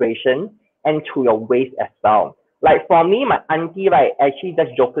perspiration and through your waist as well. Like for me, my auntie right actually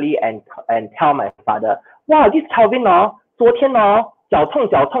just jokingly and tell my father, wow, this Kelvin 昨天脚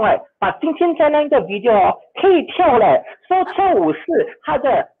痛哎，把今天在那个 video 可以跳嘞，说跳舞是他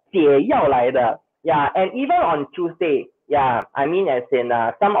的解药来的。Yeah, and even on Tuesday, yeah, I mean as in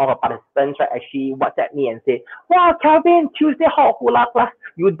some of our participants right, actually WhatsApp me and say, wow, Kelvin, Tuesday hot hula class,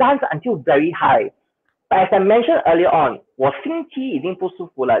 you dance until very high. But as I mentioned earlier on, 我星期已经不舒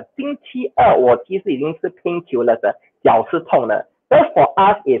服了，星期二我其实已经是 painkiller 的，脚是痛的。But for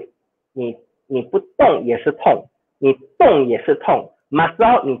us is 你不动也是痛，你动也是痛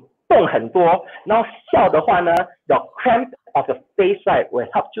 ，muscle 你动很多，然后笑的话呢 ，the cramp of the face right will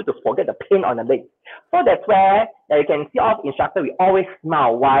help you to forget the pain on the leg. So that's where you can see our instructor we always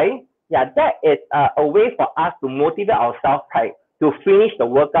smile. Why? Yeah, that is a way for us to motivate ourselves, right, to finish the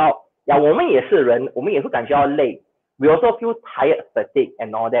workout. Yeah, 我们也是人，我们也是感觉到累。We also feel tired, fatigue,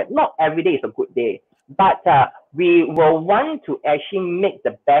 and all that. Not every day is a good day, but we will want to actually make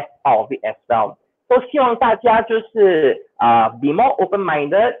the best out of it as well. So 希望大家就是be more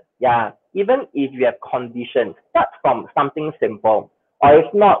open-minded. Yeah, even if you have conditions, start from something simple. Or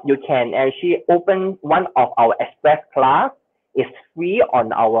if not, you can actually open one of our express class. It's free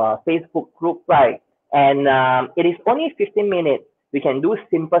on our Facebook group, right? And it is only 15 minutes. We can do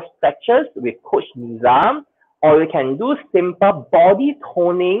simple stretches with Coach Nizam, or we can do simple body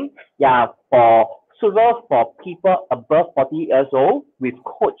toning, yeah, for suitable for people above 40 years old with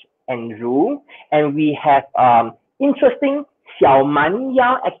Coach Andrew. And we have interesting 小蛮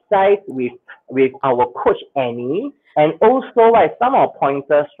腰 exercise with our Coach Annie, and also right some of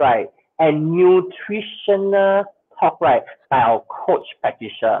pointers right and nutritional talk right by our Coach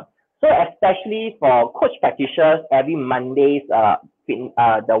Patricia. So especially for Coach Patricia's every Mondays the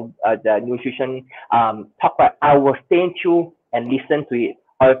nutrition talk right, I will stay tuned and listen to it.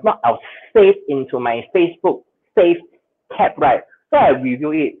 Or if not, I'll save into my Facebook safe kept, right? So I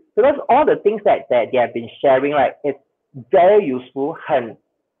review it because all the things that they have been sharing, right, it's very useful,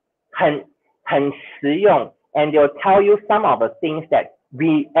 很实用 and they'll tell you some of the things that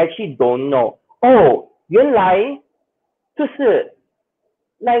we actually don't know. 哦，原来就是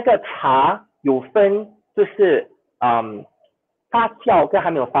那个茶有分，就是发酵跟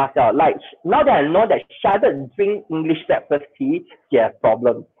还没有发酵。Like now that I know that Charlotte drink English breakfast tea, she has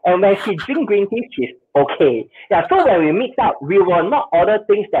problem, and when she drink green tea, she's okay. Yeah, so when we mix up, we will not order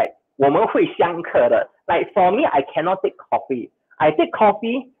things that 我们会相克的。Like for me, I cannot take coffee. I take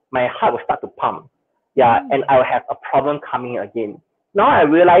coffee, my heart will start to pump. Yeah, and I will have a problem coming again. Now I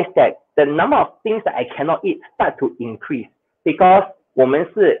realize that the number of things that I cannot eat start to increase because 我们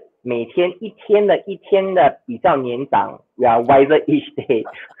是每天一天的一天的比较年长 we are wiser each day.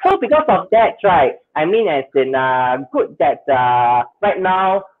 So because of that, right, I mean as in good that right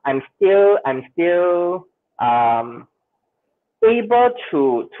now I'm still able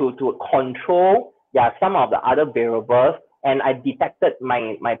to control some of the other variables and I detected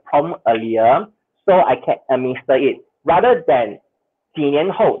my problem earlier so I can administer it rather than 几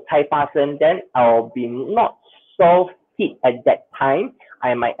年后才发生 then I'll be not so fit at that time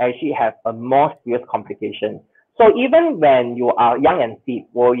I might actually have a more serious complication. So even when you are young and fit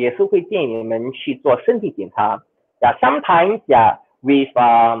我也是会建议你们去做身体检查 sometimes with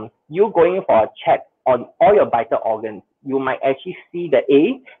you going for a check on all your vital organs you might actually see that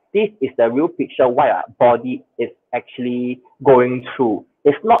this is the real picture what our body is actually going through.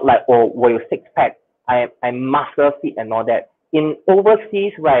 It's not like, oh, 我有 six pack, I'm muscle fit and all that. In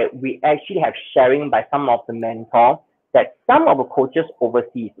overseas, right, we actually have sharing by some of the mentors that some of the coaches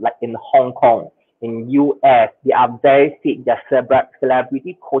overseas, like in Hong Kong, in US, they are very fit. They're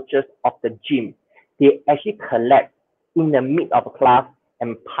celebrity coaches of the gym. They actually collapse in the mid of a class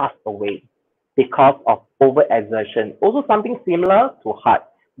and pass away because of overexertion. Also something similar to heart.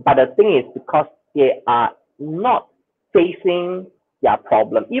 But the thing is because they are not facing their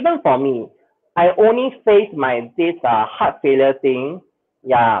problem. Even for me, I only face this heart failure thing,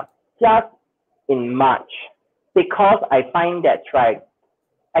 just in March because I find that right,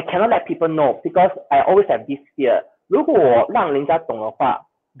 I cannot let people know because I always have this fear. 如果我让人家懂的话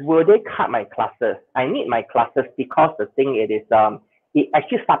will they cut my classes? I need my classes because the thing it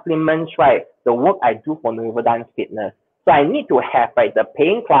actually supplements right the work I do for Nuevo Dance Fitness. So I need to have right the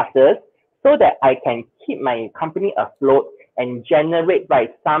paying classes so that I can keep my company afloat and generate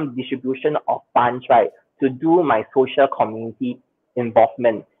right some distribution of funds right to do my social community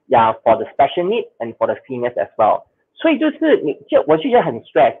involvement for the special needs and for the seniors as well. 所以就是我就觉得很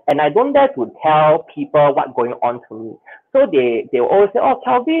stress and I don't dare to tell people what going on to me. So they will always say, oh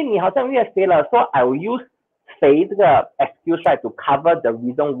Kelvin 你好像越肥了 so I will use 肥这个 excuse right to cover the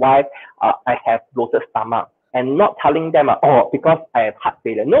reason why I have bloated stomach and not telling them oh because I have heart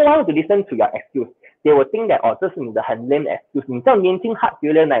failure. No one will listen to your excuse. They will think that 哦这是你的很 lame excuse. 你这样年轻 heart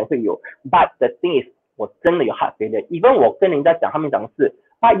failure 哪里会有 But the thing is 我真的有 heart failure. Even 我跟人家讲他们讲的是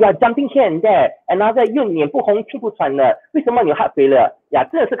you're jumping here and there and another 又脸不红气不喘的为什么你有 heart failure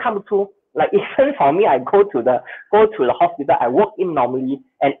真的是看不出 Like even for me I go to the hospital I walk in normally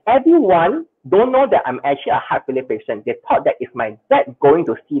and everyone don't know that I'm actually a heart failure patient. They thought that it's my dad going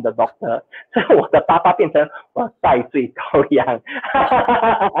to see the doctor. 所以我的爸爸变成我戴罪羔羊。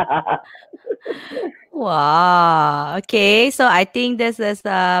Wow. Okay. So I think this is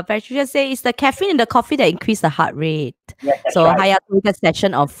Patricia say it's the caffeine in the coffee that increase the heart rate. Yes, that's So right. Hayato's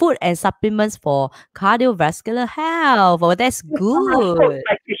session on food and supplements for cardiovascular health. Oh, that's good.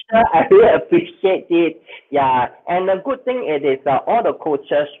 Patricia, I really appreciate it. Yeah, and the good thing it is all the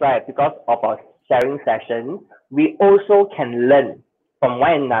coaches, right, because of our sharing session, we also can learn from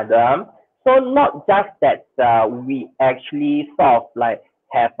one another. So not just that we actually sort of like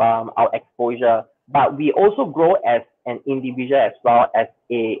have our exposure, but we also grow as an individual as well as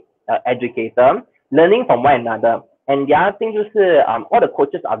a educator, learning from one another. And the other thing 就是 all the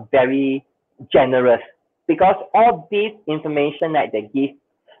coaches are very generous because all this information that they give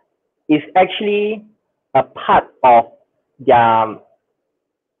is actually a part of their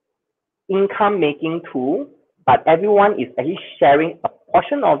income making tool, but everyone is actually sharing a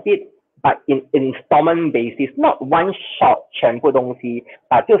portion of it, but in installment basis, not one shot 全部东西，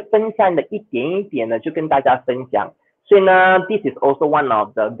把就分散的一点一点的就跟大家分享。所以呢 this is also one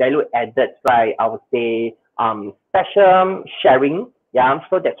of the value added, right? I would say special sharing,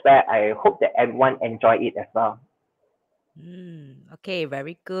 so that's where I hope that everyone enjoy it as well. Okay,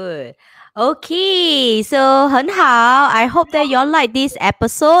 very good. Okay, so 很好. I hope that you all like this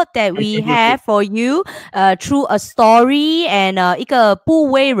episode that we have for you, through a story and 一个不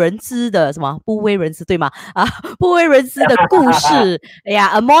为人知的什么不为人知对吗？啊，不为人知的故事.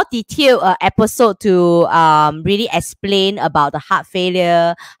 Yeah, a more detailed episode to really explain about the heart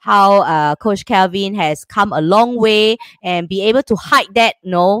failure, how Coach Kelvin has come a long way and be able to hide that,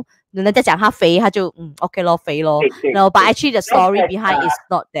人家讲他肥，他就OK 咯，肥咯。No, but 对， actually the story behind is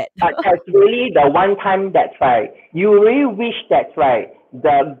not that. but that's really the one time that's right. You really wish that's right.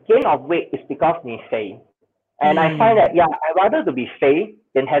 The gain of weight is because 你肥. And I find that, yeah, I rather to be 肥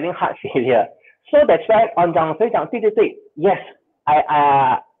than having heart failure. So that's why on 讲，所以讲对对对 yes,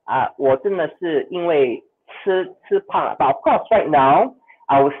 I 我真的是因为吃胖了. But of course, right now,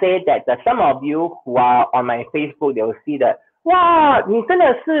 I would say that some of you who are on my Facebook, they will see that, 哇，你真的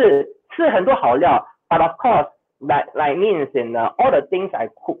是吃很多好料. But of course, like means in all the things I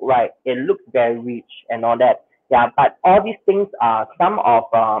cook, right, it looks very rich and all that. Yeah, but all these things are some of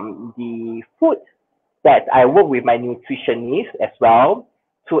the food that I work with my nutritionist as well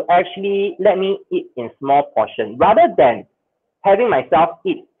to actually let me eat in small portion rather than having myself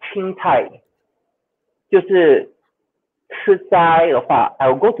eat 青菜，就是吃斋的话 I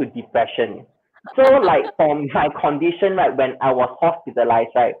will go to depression. So like for my condition, right, when I was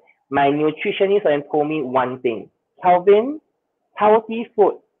hospitalized, right, my nutritionist told me one thing, Kelvin, healthy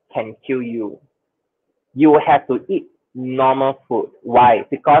food can kill you. You have to eat normal food. Why?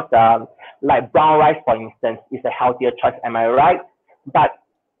 Because like brown rice, for instance, is a healthier choice. Am I right? But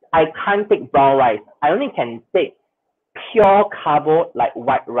I can't take brown rice. I only can take pure carbo like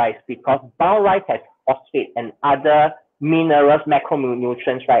white rice because brown rice has phosphate and other minerals,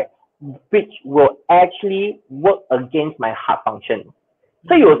 macronutrients, right, which will actually work against my heart function.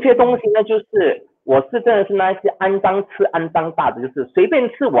 所以有些东西呢，就是我是真的是那些肮脏吃肮脏大的，就是随便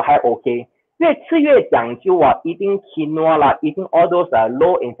吃我还 OK，越吃越讲究啊，一定 quinoa 啦，一定 all those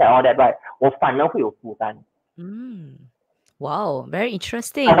low in fat all that right，我反而会有负担。Wow, very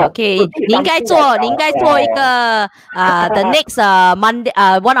interesting. Okay, 自己相信你应该做一个the next Monday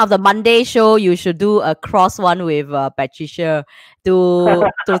one of the Monday show you should do a cross one with Patricia to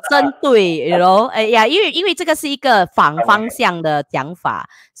针对 yeah 因为这个是一个反方向的讲法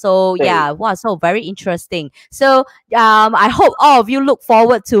so yeah wow so very interesting so I hope all of you look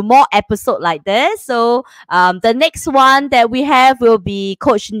forward to more episode like this so the next one that we have will be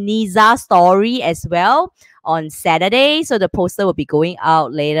Coach Niza's story as well on Saturday. So the poster will be going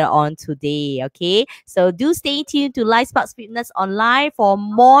out later on today. Okay. So do stay tuned to Life Sparks Fitness Online for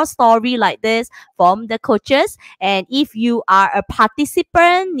more story like this from the coaches. And if you are a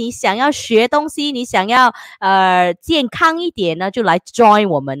participant, 你想要学东西，你想要健康一点呢，就来 join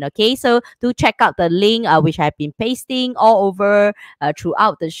我们。Okay. So do check out the link which I've been pasting all over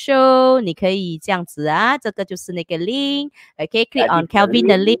throughout the show. 你可以这样子啊，这个就是那个 link. Okay. Click on Kelvin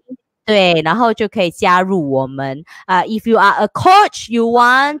的 link. 对，然后就可以加入我们。If you are a coach, you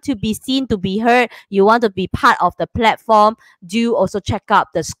want to be seen, to be heard, you want to be part of the platform, do also check out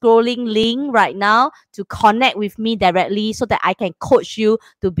the scrolling link right now to connect with me directly so that I can coach you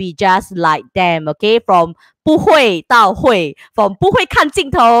to be just like them, okay? From 不会到会 from 不会看镜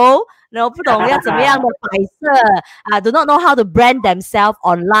头然后不懂要怎么样的摆设do not know how to brand themselves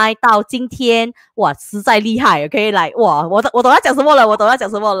online 到今天哇实在厉害 OK like 哇我懂要讲什么了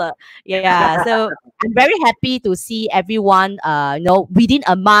yeah so I'm very happy to see everyone within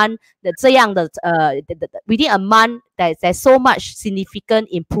a month 的这样的within a month there's so much significant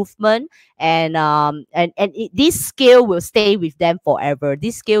improvement and this skill will stay with them forever.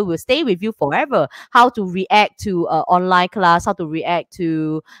 This skill will stay with you forever. How to react to online class, how to react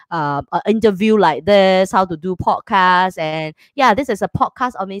to an interview like this, how to do podcasts, and yeah, this is a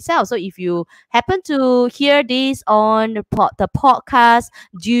podcast of itself. So if you happen to hear this on the podcast,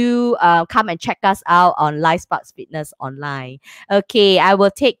 do come and check us out on Life Sparks Fitness Online. Okay, I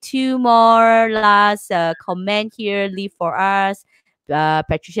will take two more last comment here. Leave for us.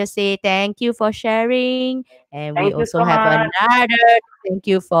 Patricia say thank you for sharing, and we also have another thank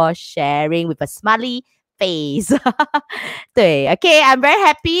you for sharing with a smiley face. 对 okay, I'm very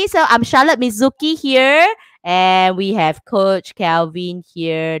happy. So I'm Charlotte Mizuki here, and we have Coach Kelvin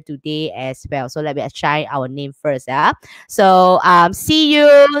here today as well. So let me shine our name first. So see you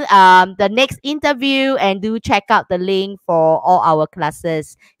the next interview, and do check out the link for all our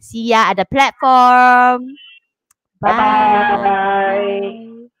classes. See ya at the platform. Bye Bye. bye.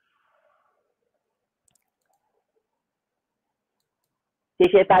 谢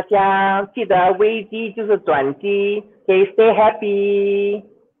谢大家，记得危机就是转机，可以 stay happy。